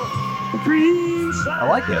good. Green Slime. I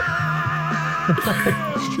like it.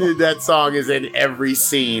 Dude, that song is in every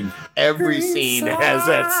scene. Every scene has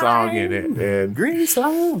that song in it, man. Green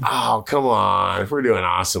Slime. Oh, come on. We're doing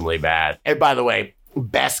awesomely bad. And by the way,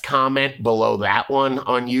 best comment below that one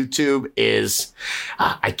on YouTube is,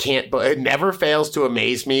 it never fails to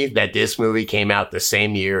amaze me that this movie came out the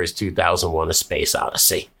same year as 2001: A Space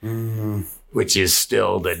Odyssey, which is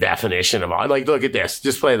still the definition of all. Like, look at this.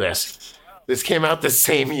 Just play this. This came out the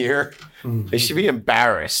same year. They should be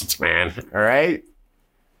embarrassed, man. All right?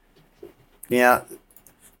 Yeah.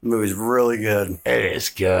 The movie's really good. It is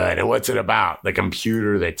good. And what's it about? The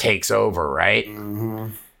computer that takes over, right? Mm-hmm.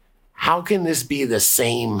 How can this be the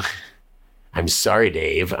same? I'm sorry,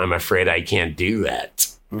 Dave. I'm afraid I can't do that.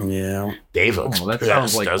 Yeah. Dave looks that pissed,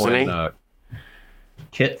 sounds like doesn't when he?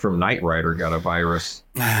 Kit from Knight Rider got a virus.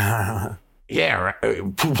 Yeah, right.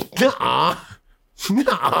 Nuh-uh.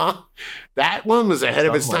 That one was ahead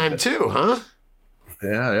of its time too, huh?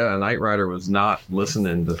 Yeah. Knight Rider was not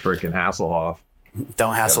listening to freaking Hasselhoff.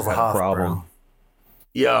 Don't hassle the Hoff, problem. bro.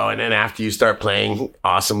 Yo, and then after you start playing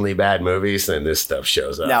awesomely bad movies, then this stuff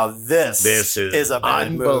shows up. Now this is a bad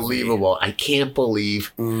unbelievable. Movie. I can't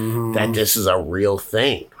believe that this is a real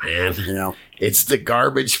thing, man. Yeah. It's the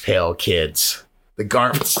Garbage Pail Kids. The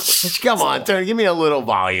garbage. Come on, Tony, give me a little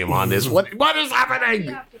volume on this. What is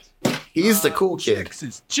happening? He's the cool kid. Chicks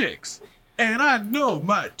is chicks, and I know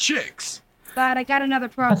my chicks. But I got another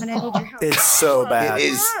problem and I need your help. It's so bad. It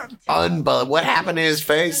is unbelievable. What happened to his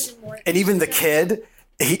face? And even the kid,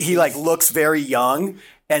 he like looks very young.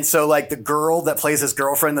 And so like the girl that plays his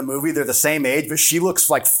girlfriend in the movie, they're the same age, but she looks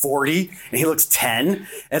like 40 and he looks 10.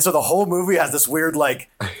 And so the whole movie has this weird like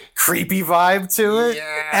creepy vibe to it.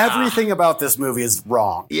 Yeah. Everything about this movie is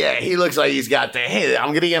wrong. Yeah, he looks like he's got hey, I'm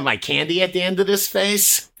going to get my candy at the end of this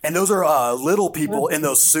face. And those are little people in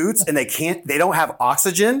those suits, and they don't have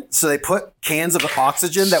oxygen, so they put cans of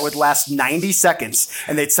oxygen that would last 90 seconds,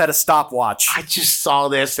 and they'd set a stopwatch. I just saw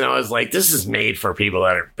this, and I was like, this is made for people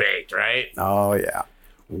that are baked, right? Oh, yeah.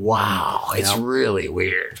 Wow, it's really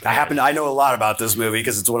weird. I know a lot about this movie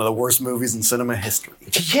because it's one of the worst movies in cinema history.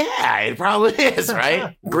 Yeah, it probably is,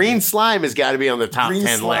 right? Green Slime has got to be on the top 10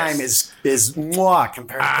 list. Green Slime is mwah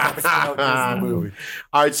compared to the movie.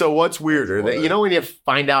 All right, so what's weirder? You know when you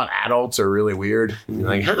find out adults are really weird? You're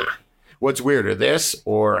like, what's weirder, this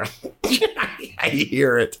or... I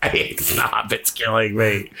hear it. Stop, it's killing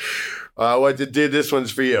me. This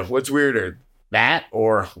one's for you. What's weirder? That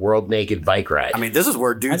or World Naked Bike Ride? I mean, this is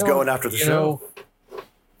where dudes going after the show.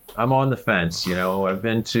 I'm on the fence. I've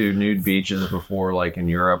been to nude beaches before, like in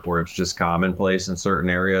Europe, where it's just commonplace in certain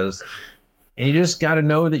areas. And you just got to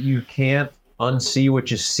know that you can't unsee what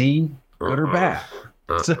you see, good or bad.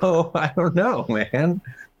 So I don't know, man.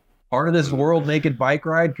 Part of this World Naked Bike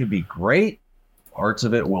Ride could be great. Parts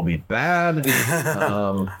of it will be bad.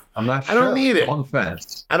 I'm not sure. I don't need it. On the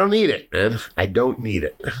fence. I don't need it, man. I don't need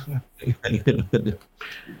it.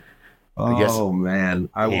 Oh, man.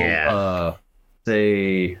 I will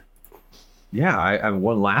say, I have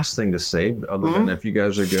one last thing to say, other than if you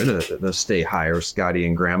guys are good to stay higher, Scotty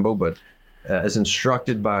and Grambo, but as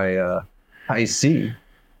instructed by IC,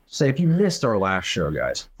 say if you missed our last show,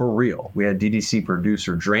 guys, for real, we had DDC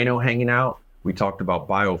producer Drano hanging out. We talked about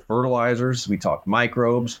biofertilizers. We talked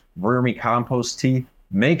microbes, vermicompost tea.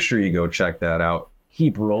 Make sure you go check that out.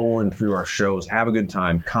 Keep rolling through our shows. Have a good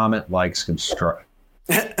time. Comment, like, subscribe.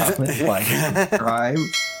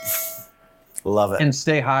 Love it. And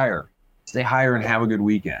stay higher. Stay higher and have a good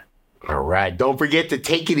weekend. All right. Don't forget to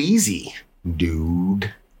take it easy,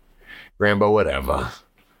 dude. Rambo, whatever.